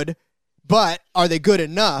good. But are they good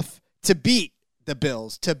enough to beat the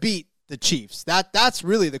Bills, to beat the Chiefs? That's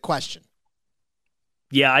really the question.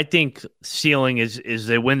 Yeah, I think ceiling is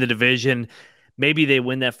they win the division. Maybe they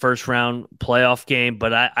win that first round playoff game,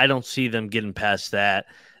 but I don't see them getting past that.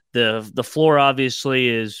 The floor obviously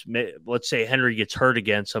is, let's say Henry gets hurt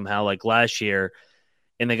again somehow like last year,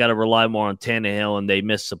 and they got to rely more on Tannehill, and they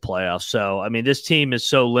miss the playoffs. So, I mean, this team is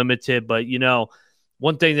so limited, but, you know,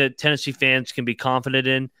 one thing that Tennessee fans can be confident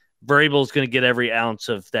in, Vrabel is going to get every ounce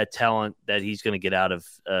of that talent that he's going to get out of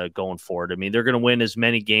going forward. I mean, they're going to win as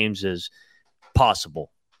many games as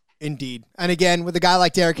possible. Indeed. And again, with a guy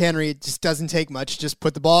like Derrick Henry, it just doesn't take much. Just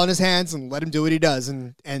put the ball in his hands and let him do what he does,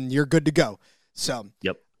 and you're good to go. So,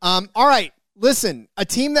 yep. All right. Listen, a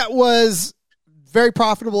team that was very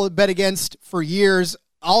profitable to bet against for years,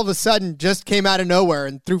 all of a sudden just came out of nowhere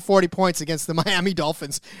and threw 40 points against the Miami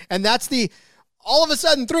Dolphins. And that's the all of a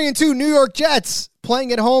sudden 3-2 New York Jets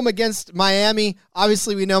playing at home against Miami.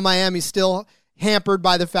 Obviously, we know Miami's still hampered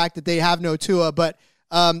by the fact that they have no Tua, but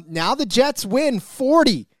now the Jets win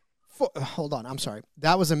 40. Hold on, I'm sorry.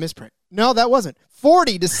 That was a misprint. No, that wasn't.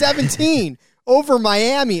 40-17 over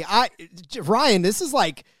Miami. Ryan, this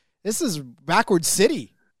is backward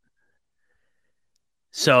city.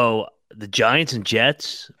 So the Giants and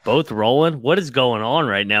Jets both rolling. What is going on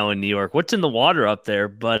right now in New York? What's in the water up there?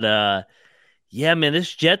 But yeah, man,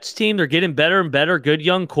 this Jets team, they're getting better and better. Good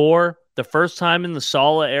young core. The first time in the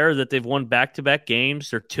Saleh era that they've won back-to-back games.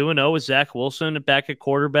 They're 2-0 with Zach Wilson back at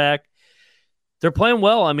quarterback. They're playing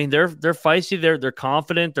well. I mean, they're feisty. They're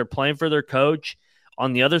confident. They're playing for their coach.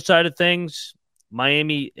 On the other side of things,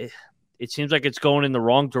 Miami, it seems like it's going in the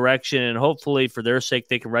wrong direction, and hopefully for their sake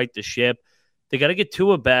they can right the ship. They got to get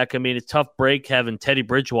Tua back. I mean, it's a tough break having Teddy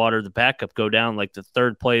Bridgewater, the backup, go down like the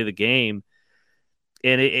third play of the game.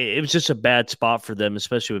 And it was just a bad spot for them,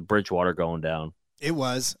 especially with Bridgewater going down. It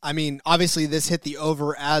was. I mean, obviously this hit the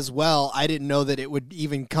over as well. I didn't know that it would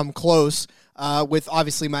even come close with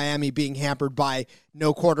obviously Miami being hampered by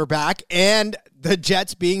no quarterback and the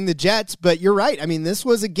Jets being the Jets. But you're right. I mean, this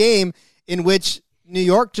was a game in which New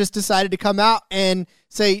York just decided to come out and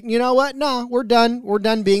say, you know what? No, we're done. We're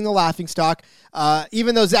done being the laughingstock.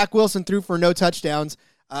 Even though Zach Wilson threw for no touchdowns,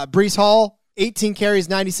 Breece Hall, 18 carries,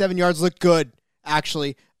 97 yards, looked good,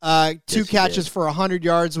 actually. Two catches for 100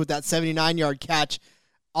 yards with that 79-yard catch.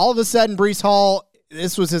 All of a sudden, Breece Hall,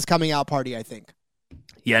 this was his coming out party, I think.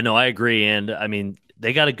 Yeah, no, I agree. And, I mean,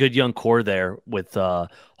 they got a good young core there with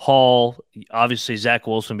Hall, obviously Zach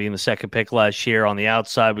Wilson being the second pick last year on the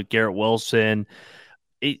outside with Garrett Wilson.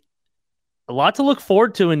 A lot to look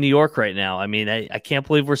forward to in New York right now. I mean, I can't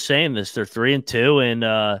believe we're saying this. They're 3-2 and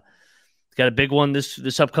got a big one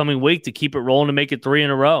this upcoming week to keep it rolling to make it 3 in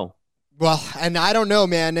a row. Well, and I don't know,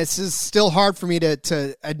 man. This is still hard for me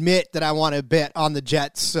to admit that I want to bet on the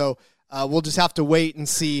Jets. So we'll just have to wait and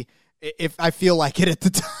see if I feel like it at the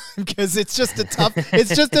time, because it's just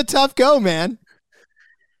a tough go, man.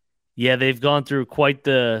 Yeah, they've gone through quite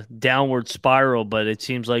the downward spiral, but it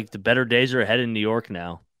seems like the better days are ahead in New York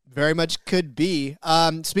now. Very much could be.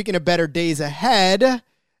 Speaking of better days ahead,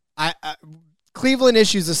 Cleveland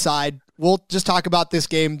issues aside, we'll just talk about this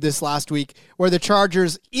game this last week where the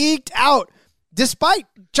Chargers eked out, despite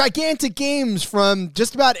gigantic games from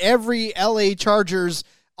just about every LA Chargers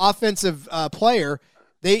offensive player.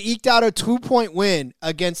 They eked out a 2-point win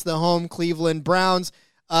against the home Cleveland Browns.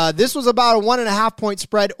 This was about a 1.5-point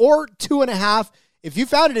spread or 2.5. If you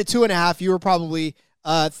found it at 2.5, you were probably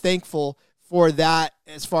thankful for that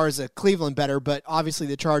as far as a Cleveland better, but obviously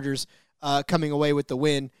the Chargers coming away with the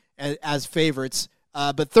win as favorites.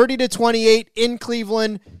 But 30-28 in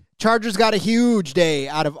Cleveland. Chargers got a huge day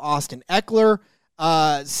out of Austin Eckler.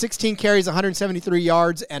 16 carries, 173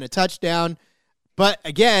 yards, and a touchdown. But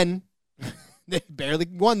again, they barely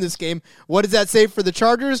won this game. What does that say for the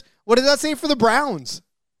Chargers? What does that say for the Browns?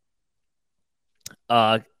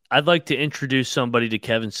 I'd like to introduce somebody to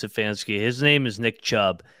Kevin Stefanski. His name is Nick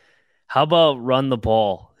Chubb. How about run the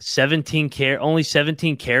ball? Only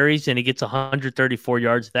 17 carries, and he gets 134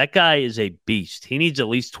 yards. That guy is a beast. He needs at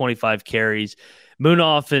least 25 carries. Me and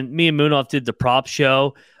Munaf did the prop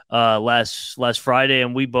show last Friday,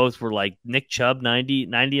 and we both were like, Nick Chubb, 90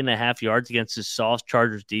 and a half yards against this Sauce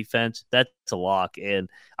Chargers defense. That's a lock. And,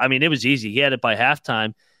 I mean, it was easy. He had it by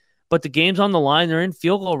halftime. But the game's on the line. They're in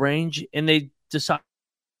field goal range, and they decide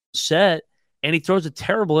to set, and he throws a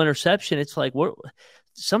terrible interception. It's like, what?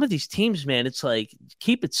 Some of these teams, man, it's like,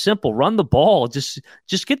 keep it simple, run the ball, just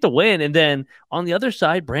get the win. And then on the other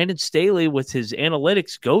side, Brandon Staley with his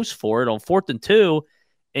analytics goes for it on 4th and 2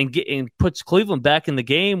 and puts Cleveland back in the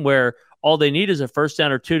game where all they need is a first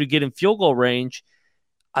down or two to get in field goal range.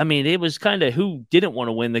 I mean, it was kind of who didn't want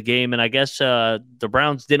to win the game, and I guess the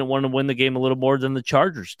Browns didn't want to win the game a little more than the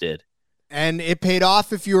Chargers did. And it paid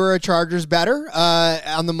off if you were a Chargers better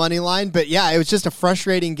on the money line. But, yeah, it was just a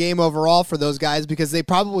frustrating game overall for those guys because they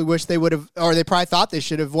probably wish they would have, or they probably thought they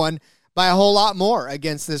should have won by a whole lot more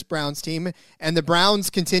against this Browns team. And the Browns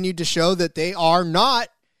continued to show that they are not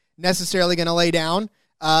necessarily going to lay down,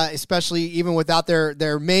 especially even without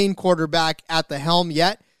their main quarterback at the helm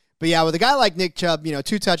yet. But, yeah, with a guy like Nick Chubb, 2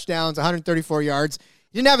 touchdowns, 134 yards.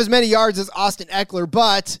 He didn't have as many yards as Austin Eckler,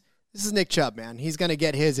 but this is Nick Chubb, man. He's going to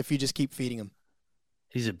get his if you just keep feeding him.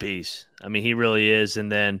 He's a beast. I mean, he really is. And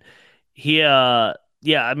then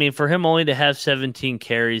for him only to have 17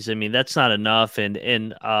 carries, I mean, that's not enough. And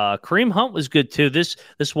Kareem Hunt was good too. This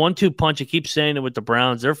 1-2 punch, I keep saying it with the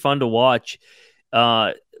Browns. They're fun to watch.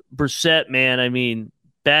 Brissett, man, I mean,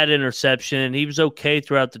 bad interception. He was okay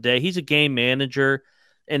throughout the day. He's a game manager,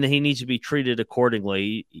 and he needs to be treated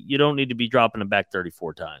accordingly. You don't need to be dropping him back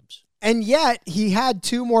 34 times. And yet, he had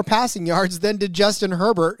 2 more passing yards than did Justin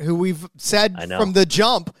Herbert, who we've said from the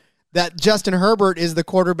jump that Justin Herbert is the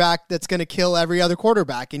quarterback that's going to kill every other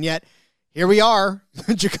quarterback. And yet, here we are,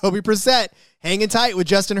 Jacoby Brissett hanging tight with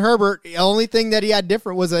Justin Herbert. The only thing that he had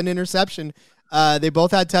different was an interception. They both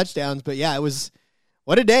had touchdowns, but yeah, it was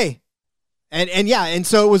what a day. And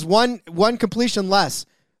so it was one completion less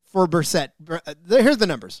for Brissett. Here's the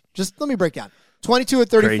numbers. Just let me break down. 22 of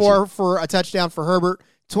 34 for a touchdown for Herbert.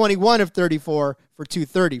 21 of 34 for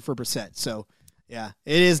 230 for Brissett. So, yeah,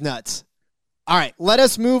 it is nuts. All right, let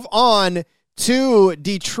us move on to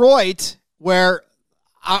Detroit, where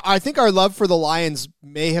I think our love for the Lions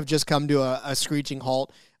may have just come to a screeching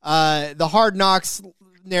halt. The Hard Knocks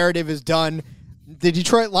narrative is done. The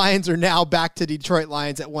Detroit Lions are now back to Detroit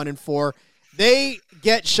Lions at 1-4. They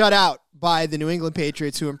get shut out by the New England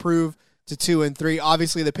Patriots, who improve to 2-3.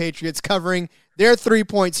 Obviously, the Patriots covering their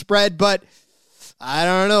 3-point spread, but I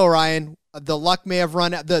don't know, Ryan. The luck may have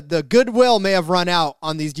run out. The goodwill may have run out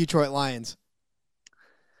on these Detroit Lions.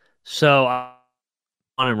 So,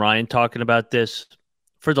 and Ryan talking about this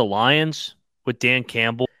for the Lions with Dan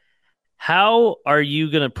Campbell. How are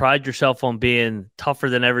you going to pride yourself on being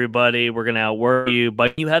tougher than everybody? We're going to outwork you,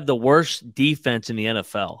 but you have the worst defense in the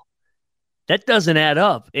NFL. That doesn't add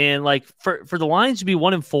up. And like for the Lions to be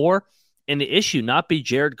 1-4 and the issue not be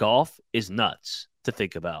Jared Goff is nuts to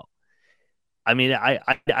think about. I mean,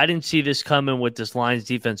 I didn't see this coming with this Lions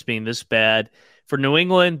defense being this bad. For New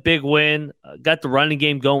England, big win. Got the running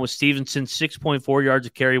game going with Stevenson, 6.4 yards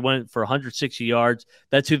a carry, went for 160 yards.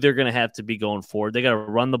 That's who they're going to have to be going forward. They got to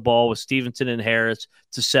run the ball with Stevenson and Harris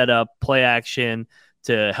to set up play action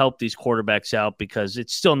to help these quarterbacks out because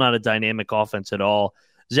it's still not a dynamic offense at all.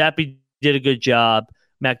 Zappe did a good job.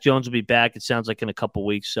 Mac Jones will be back, it sounds like, in a couple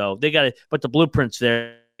weeks. So they got to, but the blueprint's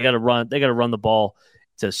there. They got to run the ball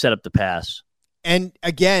to set up the pass. And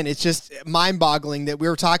again, it's just mind-boggling that we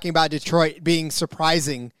were talking about Detroit being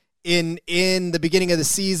surprising in the beginning of the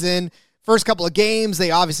season. First couple of games, they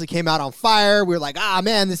obviously came out on fire. We were like,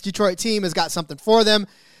 man, this Detroit team has got something for them.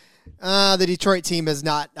 The Detroit team has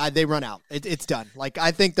not. They run out. It's done. Like, I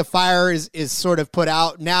think the fire is sort of put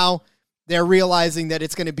out. Now they're realizing that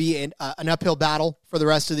it's going to be an uphill battle for the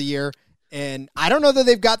rest of the year. And I don't know that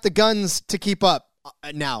they've got the guns to keep up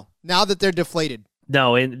now that they're deflated.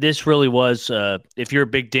 No, and this really was, if you're a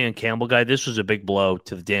big Dan Campbell guy, this was a big blow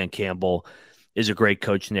to the Dan Campbell is a great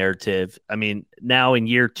coach narrative. I mean, now in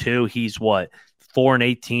year 2, he's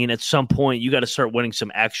 4-18. At some point, you got to start winning some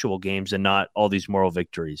actual games and not all these moral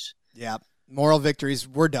victories. Yeah, moral victories.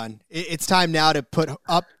 We're done. It's time now to put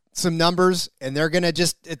up some numbers, and they're going to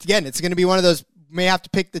it's going to be one of those, may have to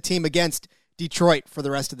pick the team against Detroit for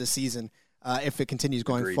the rest of the season if it continues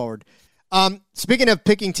going forward. Speaking of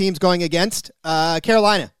picking teams going against,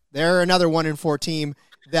 Carolina, they're another 1-4 team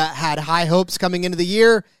that had high hopes coming into the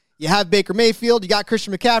year. You have Baker Mayfield, you got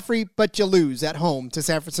Christian McCaffrey, but you lose at home to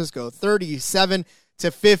San Francisco,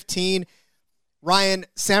 37-15. Ryan,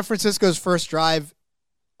 San Francisco's first drive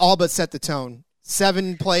all but set the tone.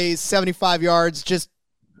 7 plays, 75 yards, just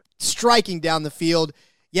striking down the field.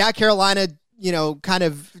 Yeah, Carolina, kind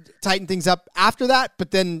of tightened things up after that,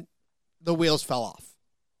 but then the wheels fell off.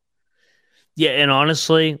 Yeah, and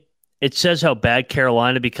honestly, it says how bad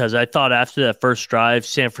Carolina, because I thought after that first drive,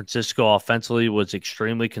 San Francisco offensively was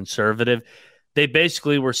extremely conservative. They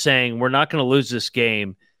basically were saying, we're not going to lose this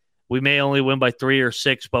game. We may only win by 3 or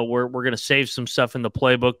 6, but we're going to save some stuff in the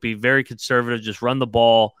playbook, be very conservative, just run the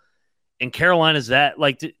ball. And Carolina's that,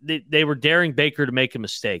 like, they were daring Baker to make a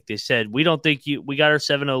mistake. They said, we don't think we got our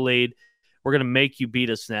 7-0 lead. We're going to make you beat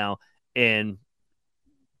us now. And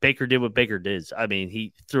Baker did what Baker did. I mean,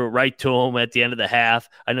 he threw it right to him at the end of the half.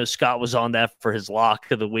 I know Scott was on that for his lock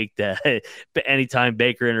of the week, that anytime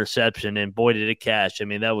Baker interception, and boy, did it cash. I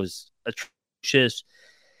mean, that was atrocious.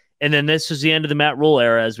 And then this is the end of the Matt Rule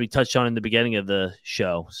era, as we touched on in the beginning of the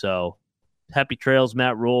show. So happy trails,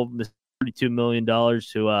 Matt Rule, $32 million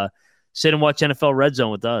to sit and watch NFL Red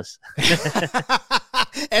Zone with us.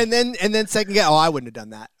 and then second guess. Oh, I wouldn't have done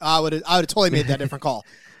that. I would have totally made that different call.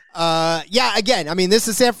 Yeah, again, I mean, this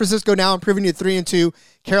is San Francisco now improving to 3-2,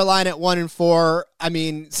 Carolina at 1-4. I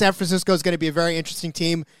mean, San Francisco is going to be a very interesting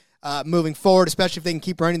team moving forward, especially if they can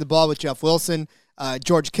keep running the ball with Jeff Wilson.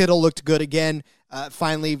 George Kittle looked good again,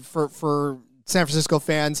 finally for San Francisco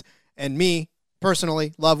fans, and me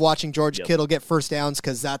personally love watching George Kittle get first downs,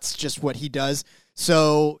 because that's just what he does.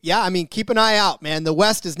 So yeah, I mean, keep an eye out, man. The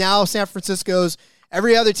West is now San Francisco's.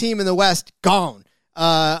 Every other team in the West gone.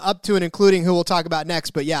 Up to and including who we'll talk about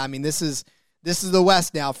next. But yeah, I mean, this is the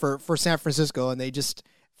West now for San Francisco, and they just,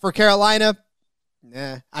 for Carolina,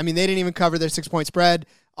 I mean, they didn't even cover their 6-point spread,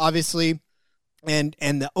 obviously, and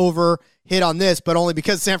the over hit on this, but only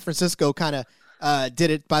because San Francisco kind of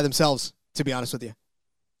did it by themselves, to be honest with you.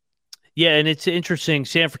 Yeah, and it's interesting.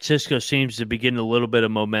 San Francisco seems to be getting a little bit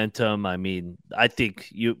of momentum. I mean, I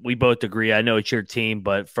think we both agree. I know it's your team,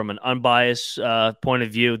 but from an unbiased point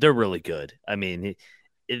of view, they're really good. I mean,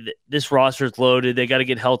 this roster is loaded. They got to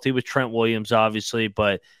get healthy with Trent Williams, obviously,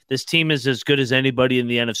 but this team is as good as anybody in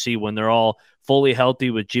the NFC when they're all fully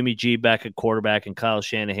healthy, with Jimmy G back at quarterback and Kyle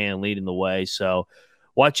Shanahan leading the way. So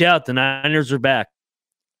watch out. The Niners are back.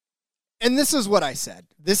 And this is what I said.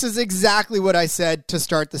 This is exactly what I said to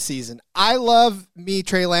start the season. I love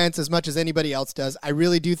Trey Lance as much as anybody else does. I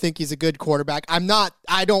really do think he's a good quarterback. I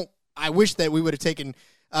wish that we would have taken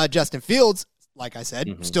Justin Fields, like I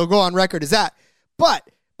said, still go on record as that. But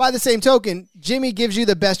by the same token, Jimmy gives you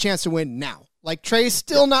the best chance to win now. Like, Trey's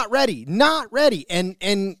still not ready.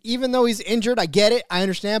 And even though he's injured, I get it, I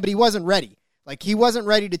understand, but he wasn't ready. Like, he wasn't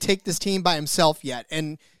ready to take this team by himself yet.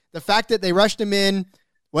 And the fact that they rushed him in,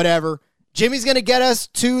 whatever, Jimmy's going to get us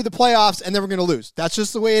to the playoffs, and then we're going to lose. That's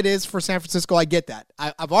just the way it is for San Francisco. I get that.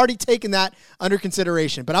 I've already taken that under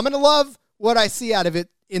consideration, but I'm going to love what I see out of it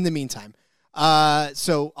in the meantime.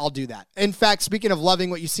 So I'll do that. In fact, speaking of loving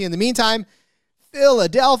what you see in the meantime,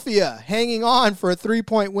 Philadelphia hanging on for a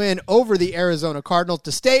 3-point win over the Arizona Cardinals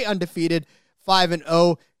to stay undefeated,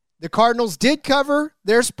 5-0. The Cardinals did cover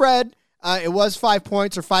their spread. It was 5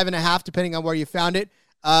 points or 5.5, depending on where you found it.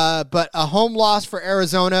 But a home loss for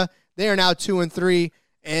Arizona. They are now 2-3,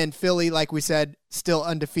 and Philly, like we said, still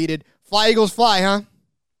undefeated. Fly, Eagles, fly, huh?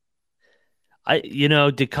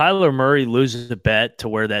 Did Kyler Murray lose a bet to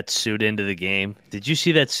wear that suit into the game? Did you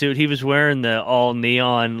see that suit? He was wearing the all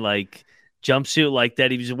neon jumpsuit like that.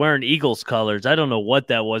 He was wearing Eagles colors. I don't know what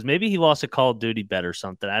that was. Maybe he lost a Call of Duty bet or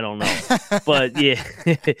something. I don't know. But yeah,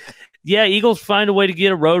 yeah, Eagles find a way to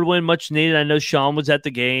get a road win, much needed. I know Sean was at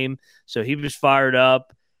the game, so he was fired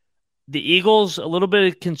up. The Eagles, a little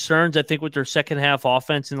bit of concerns, I think, with their second half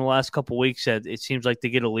offense in the last couple of weeks. It seems like they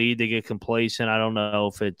get a lead, they get complacent. I don't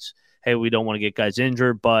know if it's, hey, we don't want to get guys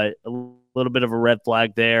injured, but a little bit of a red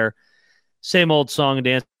flag there. Same old song and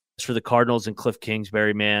dance for the Cardinals and Cliff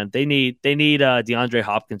Kingsbury, man. They need DeAndre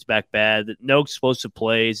Hopkins back bad. No explosive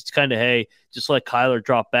plays. It's kind of, hey, just let Kyler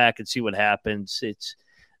drop back and see what happens. It's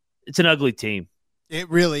an ugly team. It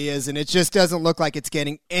really is, and it just doesn't look like it's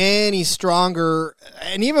getting any stronger.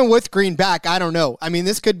 And even with Green back, I don't know. I mean,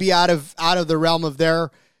 this could be out of the realm of their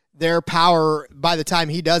power by the time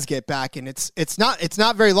he does get back, and it's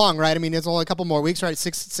not very long, right? I mean, it's only a couple more weeks, right?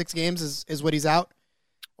 Six games is what he's out,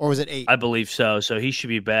 or was it 8? I believe so. So he should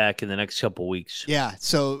be back in the next couple weeks. Yeah.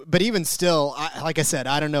 So, but even still, like I said,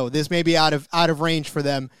 I don't know. This may be out of range for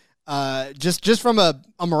them, just from a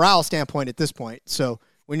morale standpoint at this point. So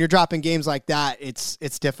when you're dropping games like that, it's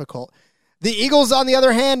difficult. The Eagles, on the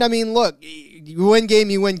other hand, I mean, look, you win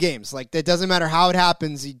games. Like, that doesn't matter how it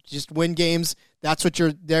happens. You just win games. That's what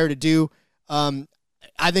you're there to do.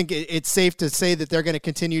 I think it's safe to say that they're going to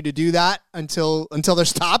continue to do that until they're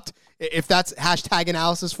stopped, if that's hashtag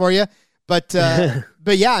analysis for you. But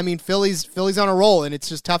yeah, I mean, Philly's on a roll, and it's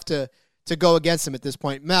just tough to go against them at this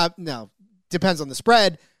point. No, depends on the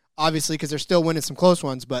spread, obviously, because they're still winning some close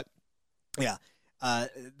ones. But yeah,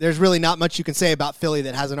 there's really not much you can say about Philly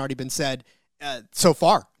that hasn't already been said so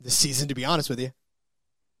far this season, to be honest with you.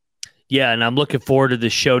 Yeah, and I'm looking forward to the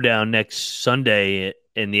showdown next Sunday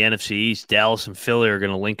in the NFC East. Dallas and Philly are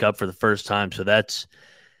going to link up for the first time, so that's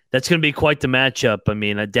going to be quite the matchup. I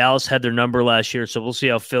mean, Dallas had their number last year, so we'll see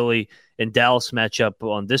how Philly and Dallas match up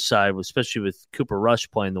on this side, especially with Cooper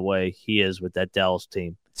Rush playing the way he is with that Dallas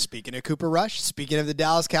team. Speaking of Cooper Rush, speaking of the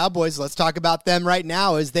Dallas Cowboys, let's talk about them right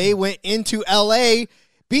now as they went into L.A.,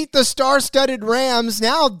 beat the star-studded Rams.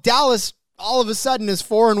 Now Dallas all of a sudden is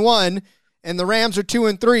 4-1, and the Rams are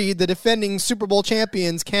 2-3. The defending Super Bowl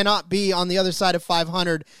champions cannot be on the other side of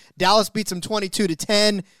 500. Dallas beats them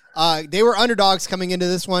 22-10. They were underdogs coming into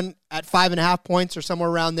this one at 5.5 points or somewhere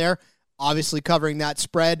around there, obviously covering that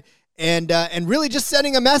spread, and really just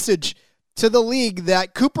sending a message to the league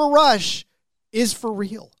that Cooper Rush is for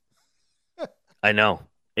real. I know.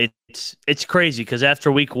 It's crazy because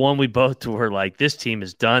after week 1, we both were like, this team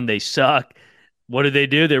is done. They suck. What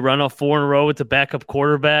do? They run off 4 in a row with the backup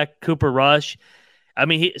quarterback, Cooper Rush. I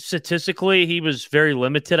mean, statistically, he was very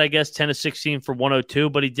limited, I guess, 10 of 16 for 102,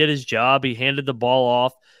 but he did his job. He handed the ball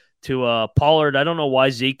off to Pollard. I don't know why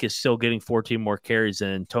Zeke is still getting 14 more carries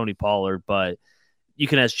than Tony Pollard, but you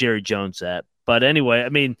can ask Jerry Jones that. But anyway, I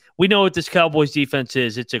mean, we know what this Cowboys defense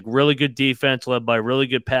is. It's a really good defense led by a really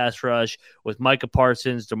good pass rush with Micah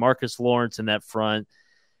Parsons, DeMarcus Lawrence in that front.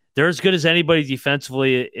 They're as good as anybody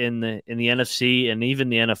defensively in the NFC and even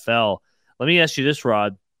the NFL. Let me ask you this,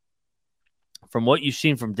 Rod. From what you've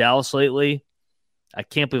seen from Dallas lately, I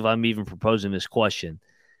can't believe I'm even proposing this question.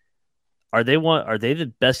 Are they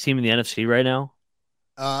the best team in the NFC right now?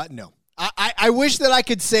 No. I wish that I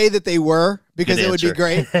could say that they were, because it would be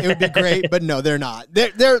great. It would be great, but no, they're not.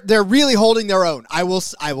 They're really holding their own. I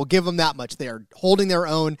will give them that much. They are holding their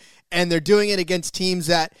own, and they're doing it against teams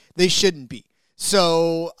that they shouldn't be.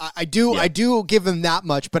 So I do give them that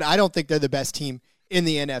much, but I don't think they're the best team in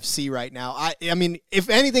the NFC right now. I mean, if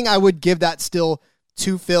anything, I would give that still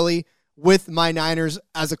to Philly with my Niners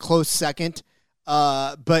as a close second.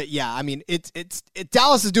 But yeah, I mean,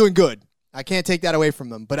 Dallas is doing good. I can't take that away from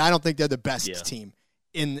them, but I don't think they're the best team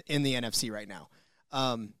in the NFC right now.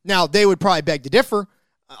 Now they would probably beg to differ,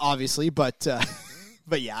 obviously, but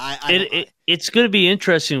yeah, it's going to be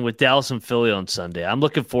interesting with Dallas and Philly on Sunday. I'm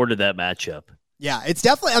looking forward to that matchup. Yeah, it's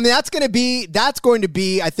definitely. I mean, that's going to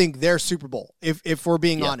be, I think, their Super Bowl. If we're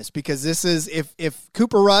being honest, because this is if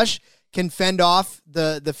Cooper Rush can fend off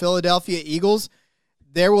the Philadelphia Eagles,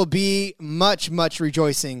 there will be much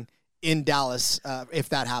rejoicing in Dallas if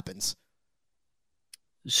that happens.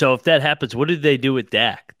 So if that happens, what did they do with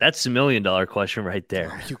Dak? That's $1 million question right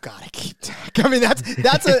there. Oh, you gotta keep Dak. I mean,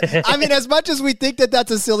 that's a. I mean, as much as we think that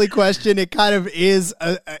that's a silly question, it kind of is.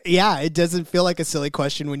 It doesn't feel like a silly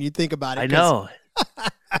question when you think about it. I know.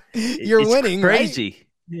 You're winning, crazy.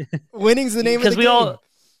 Right? Winning's the name of the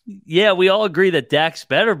game. We all agree that Dak's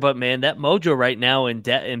better, but man, that mojo right now in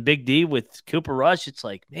Big D with Cooper Rush, it's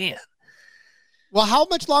like, man. Well, how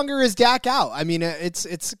much longer is Dak out? I mean,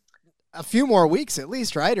 it's a few more weeks at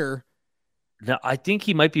least, right? Or no, I think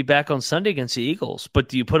he might be back on Sunday against the Eagles. But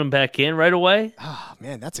do you put him back in right away? Oh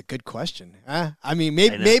man, that's a good question. I mean,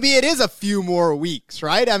 maybe it is a few more weeks,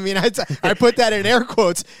 right? I mean, I put that in air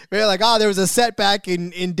quotes. They're like, there was a setback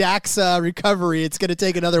in Dak's recovery. It's going to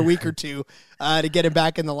take another week or two to get him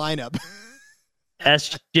back in the lineup.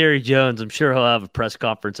 Ask Jerry Jones. I'm sure he'll have a press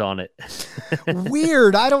conference on it.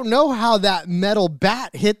 Weird. I don't know how that metal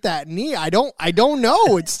bat hit that knee. I don't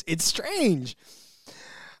know. It's strange.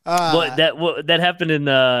 That happened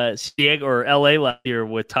in Seattle or LA last year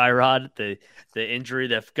with Tyrod, the injury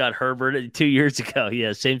that got Herbert 2 years ago.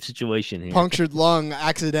 Yeah, same situation here. Punctured lung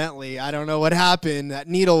accidentally. I don't know what happened. That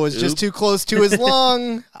needle was just too close to his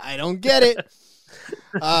lung. I don't get it.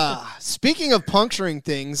 Speaking of puncturing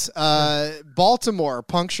things, Baltimore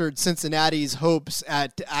punctured Cincinnati's hopes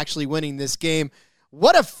at actually winning this game.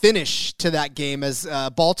 What a finish to that game as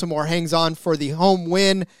Baltimore hangs on for the home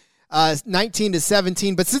win,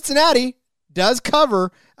 19-17. But Cincinnati does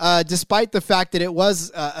cover, despite the fact that it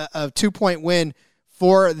was a 2-point win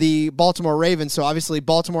for the Baltimore Ravens. So obviously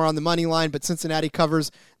Baltimore on the money line, but Cincinnati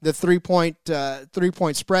covers the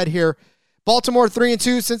 3-point spread here. Baltimore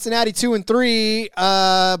 3-2, Cincinnati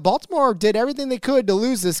 2-3. Baltimore did everything they could to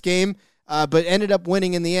lose this game, but ended up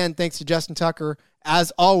winning in the end thanks to Justin Tucker,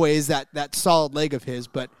 as always, that solid leg of his.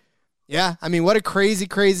 But yeah, I mean, what a crazy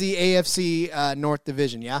AFC North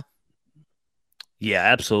division, yeah? Yeah,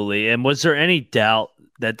 absolutely. And was there any doubt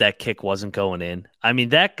that kick wasn't going in? I mean,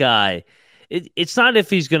 that guy, it's not if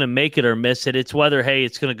he's going to make it or miss it. It's whether, hey,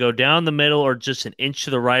 it's going to go down the middle or just an inch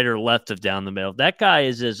to the right or left of down the middle. That guy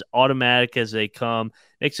is as automatic as they come.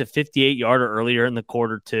 Makes a 58-yarder earlier in the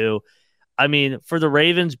quarter, too. I mean, for the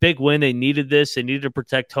Ravens, big win. They needed this. They needed to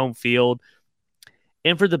protect home field.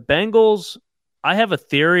 And for the Bengals, I have a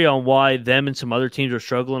theory on why them and some other teams are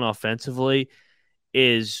struggling offensively.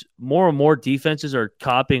 Is more and more defenses are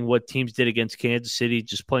copying what teams did against Kansas City,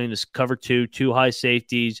 just playing this cover two high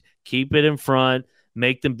safeties, keep it in front,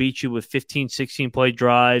 make them beat you with 15, 16-play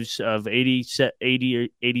drives of 80 or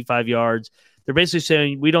 85 yards. They're basically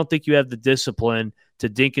saying, we don't think you have the discipline to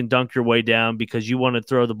dink and dunk your way down because you want to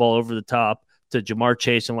throw the ball over the top to Jamar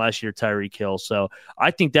Chase and last year Tyreek Hill. So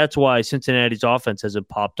I think that's why Cincinnati's offense hasn't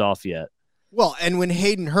popped off yet. Well, and when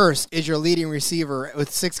Hayden Hurst is your leading receiver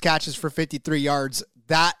with 6 catches for 53 yards,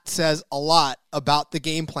 that says a lot about the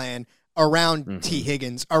game plan around T.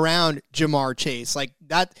 Higgins, around Jamar Chase. Like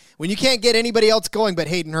that, when you can't get anybody else going but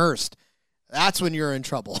Hayden Hurst, that's when you're in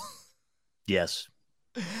trouble. Yes.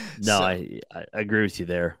 No, so, I agree with you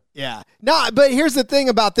there. Yeah. No, but here's the thing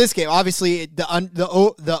about this game. Obviously,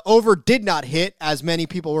 the over did not hit as many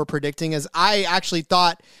people were predicting as I actually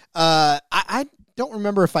thought. I don't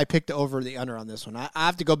remember if I picked the over or the under on this one. I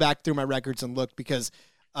have to go back through my records and look because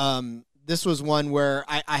this was one where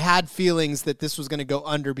I had feelings that this was going to go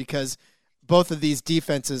under because both of these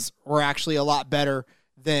defenses were actually a lot better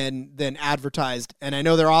than advertised. And I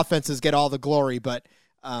know their offenses get all the glory, but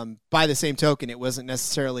by the same token, it wasn't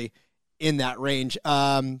necessarily in that range.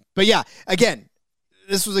 But yeah, again,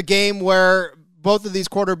 this was a game where both of these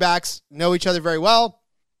quarterbacks know each other very well,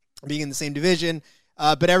 being in the same division.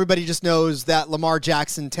 But everybody just knows that Lamar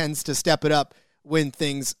Jackson tends to step it up when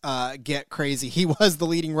things get crazy. He was the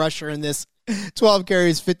leading rusher in this, 12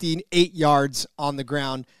 carries, 58 yards on the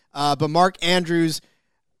ground. But Mark Andrews,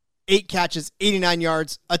 8 catches, 89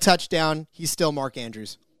 yards, a touchdown. He's still Mark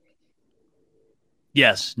Andrews.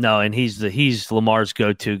 Yes, no, and he's Lamar's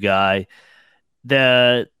go-to guy.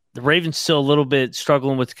 The Ravens still a little bit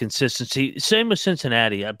struggling with consistency. Same with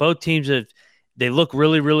Cincinnati. Both teams they look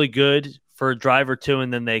really, really good for a drive or two,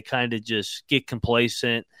 and then they kind of just get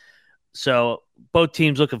complacent. So both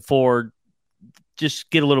teams looking forward, just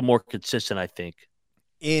get a little more consistent, I think.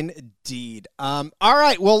 Indeed. All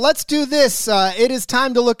right, well, let's do this. It is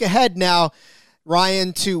time to look ahead now,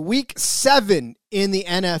 Ryan, to week 7 in the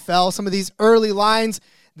NFL. Some of these early lines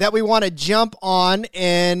that we want to jump on,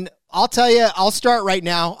 and I'll tell you, I'll start right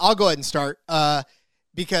now. I'll go ahead and start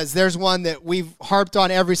because there's one that we've harped on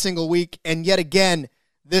every single week, and yet again,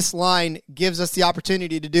 this line gives us the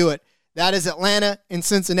opportunity to do it. That is Atlanta and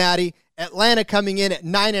Cincinnati. Atlanta coming in at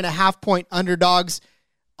 9.5-point underdogs.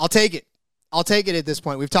 I'll take it. I'll take it at this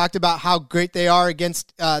point. We've talked about how great they are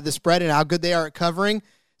against the spread and how good they are at covering.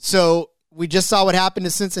 So we just saw what happened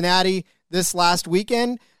to Cincinnati this last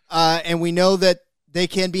weekend, and we know that they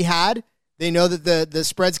can be had. They know that the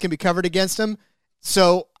spreads can be covered against them.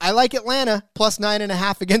 So I like Atlanta plus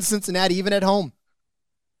 9.5 against Cincinnati, even at home.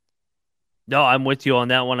 No, I'm with you on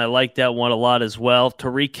that one. I like that one a lot as well. To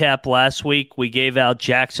recap, last week we gave out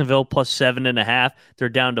Jacksonville plus 7.5. They're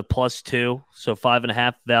down to plus 2, so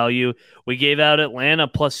 5.5 value. We gave out Atlanta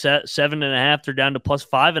plus 7.5. They're down to plus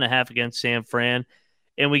 5.5 against San Fran.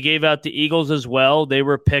 And we gave out the Eagles as well. They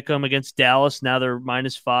were pick 'em against Dallas. Now they're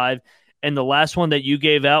minus 5. And the last one that you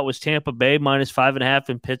gave out was Tampa Bay minus 5.5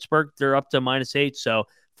 in Pittsburgh. They're up to minus 8. So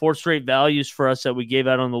 4 straight values for us that we gave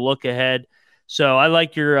out on the look ahead. So I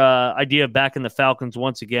like your idea of backing the Falcons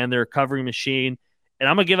once again. They're a covering machine. And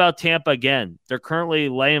I'm going to give out Tampa again. They're currently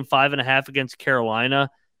laying 5.5 against Carolina.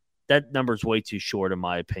 That number's way too short in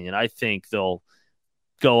my opinion. I think they'll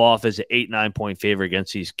go off as an 8-9 point favorite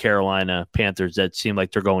against these Carolina Panthers that seem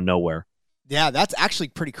like they're going nowhere. Yeah, that's actually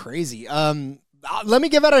pretty crazy. Let me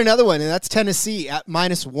give out another one, and that's Tennessee at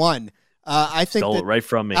minus 1. I think Stole it right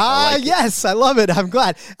from me. Yes, I love it. I'm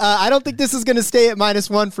glad. I don't think this is going to stay at minus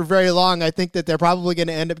 1 for very long. I think that they're probably going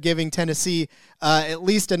to end up giving Tennessee at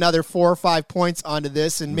least another 4 or 5 points onto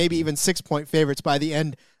this, and maybe even 6-point favorites by the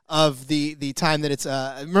end of the time that it's.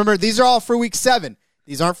 Remember, these are all for week 7.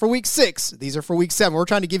 These aren't for week 6. These are for week 7. We're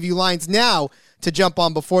trying to give you lines now to jump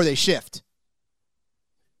on before they shift.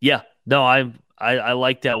 Yeah, no, I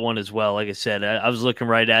like that one as well. Like I said, I was looking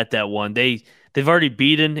right at that one. They've already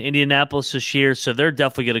beaten Indianapolis this year, so they're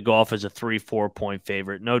definitely going to go off as a 3-4 point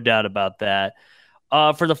favorite. No doubt about that.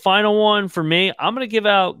 For the final one, for me, I'm going to give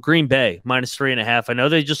out Green Bay -3.5. I know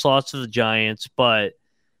they just lost to the Giants, but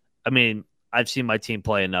I mean, I've seen my team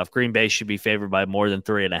play enough. Green Bay should be favored by more than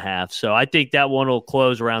 3.5. So I think that one will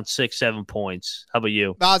close around 6-7 points. How about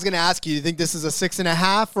you? I was going to ask you, do you think this is a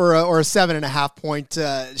 6.5 or a 7.5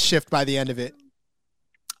 point shift by the end of it?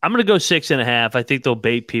 I'm going to go 6.5. I think they'll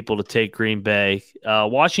bait people to take Green Bay.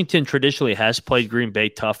 Washington traditionally has played Green Bay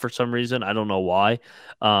tough for some reason. I don't know why.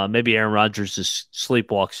 Maybe Aaron Rodgers just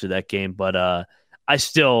sleepwalks through that game. But I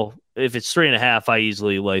still, if it's 3.5, I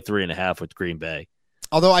easily lay 3.5 with Green Bay.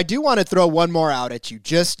 Although I do want to throw one more out at you,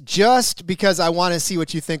 just because I want to see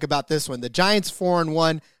what you think about this one. The Giants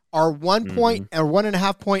 4-1 are 1 point or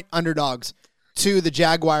 1.5 point underdogs to the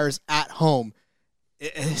Jaguars at home.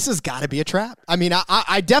 This has got to be a trap. I mean,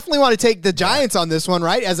 I definitely want to take the Giants on this one,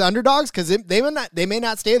 right, as underdogs, because they may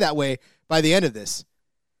not stay that way by the end of this.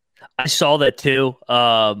 I saw that too.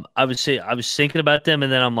 I was thinking about them,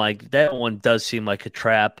 and then I'm like, that one does seem like a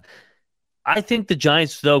trap. I think the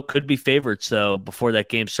Giants, though, could be favorites, though, before that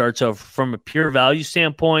game starts. So from a pure value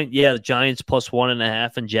standpoint, yeah, the Giants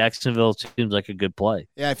 +1.5 in Jacksonville seems like a good play.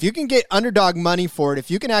 Yeah, if you can get underdog money for it, if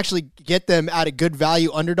you can actually get them at a good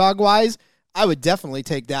value underdog-wise, I would definitely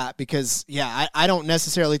take that because, yeah, I don't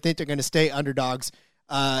necessarily think they're going to stay underdogs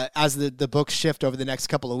as the books shift over the next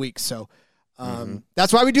couple of weeks. So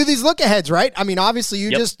that's why we do these look-aheads, right? I mean, obviously, you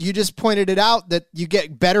just pointed it out that you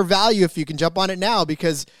get better value if you can jump on it now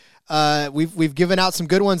because – we've given out some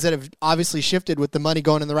good ones that have obviously shifted with the money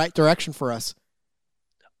going in the right direction for us.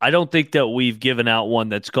 I don't think that we've given out one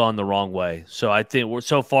that's gone the wrong way. So I think we're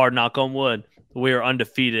so far, knock on wood, we are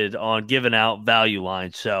undefeated on giving out value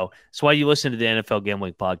lines. So that's why you listen to the NFL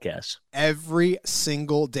Gambling Podcast. Every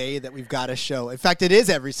single day that we've got a show. In fact, it is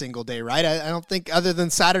every single day, right? I don't think other than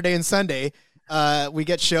Saturday and Sunday, we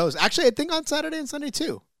get shows. Actually, I think on Saturday and Sunday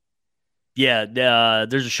too. Yeah,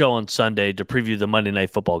 there's a show on Sunday to preview the Monday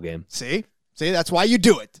Night Football game. See, that's why you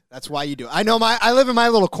do it. That's why you do it. I know I live in my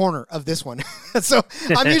little corner of this one. So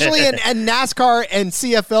I'm usually in NASCAR and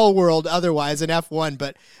CFL world otherwise in F1,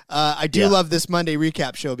 but I do love this Monday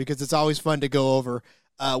recap show because it's always fun to go over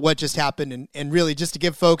what just happened and really just to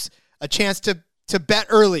give folks a chance to bet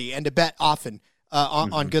early and to bet often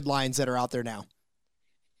on good lines that are out there now.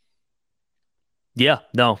 Yeah,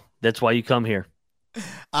 no, that's why you come here.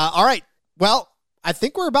 All right. Well, I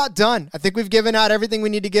think we're about done. I think we've given out everything we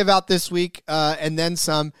need to give out this week and then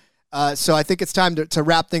some. So I think it's time to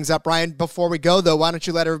wrap things up. Ryan, before we go, though, why don't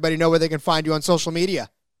you let everybody know where they can find you on social media?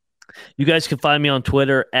 You guys can find me on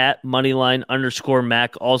Twitter at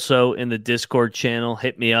Moneyline_Mac. Also in the Discord channel.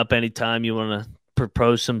 Hit me up anytime you want to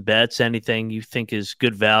propose some bets, anything you think is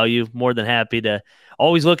good value. More than happy to.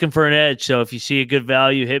 Always looking for an edge. So if you see a good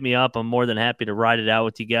value, hit me up. I'm more than happy to ride it out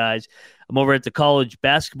with you guys. I'm over at the College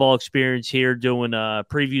Basketball Experience here doing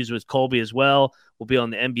previews with Colby as well. We'll be on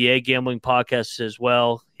the NBA Gambling Podcast as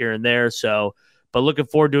well here and there. So, but looking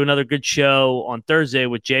forward to another good show on Thursday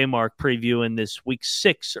with J-Mark previewing this Week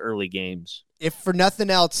 6 early games. If for nothing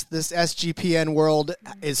else, this SGPN world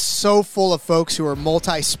is so full of folks who are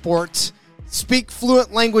multi-sport, speak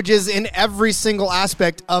fluent languages in every single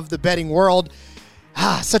aspect of the betting world.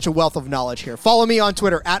 Such a wealth of knowledge here. Follow me on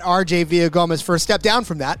Twitter at RJ Villagomez for a step down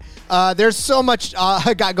from that. There's so much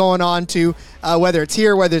I got going on too, whether it's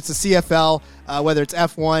here, whether it's the CFL, whether it's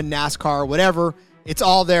F1, NASCAR, whatever. It's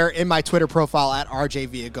all there in my Twitter profile at RJ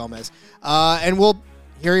Villagomez. And we'll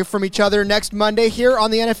hear from each other next Monday here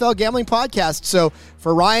on the NFL Gambling Podcast. So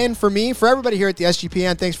for Ryan, for me, for everybody here at the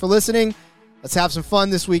SGPN, thanks for listening. Let's have some fun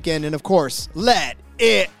this weekend. And of course, let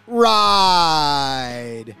it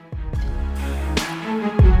ride.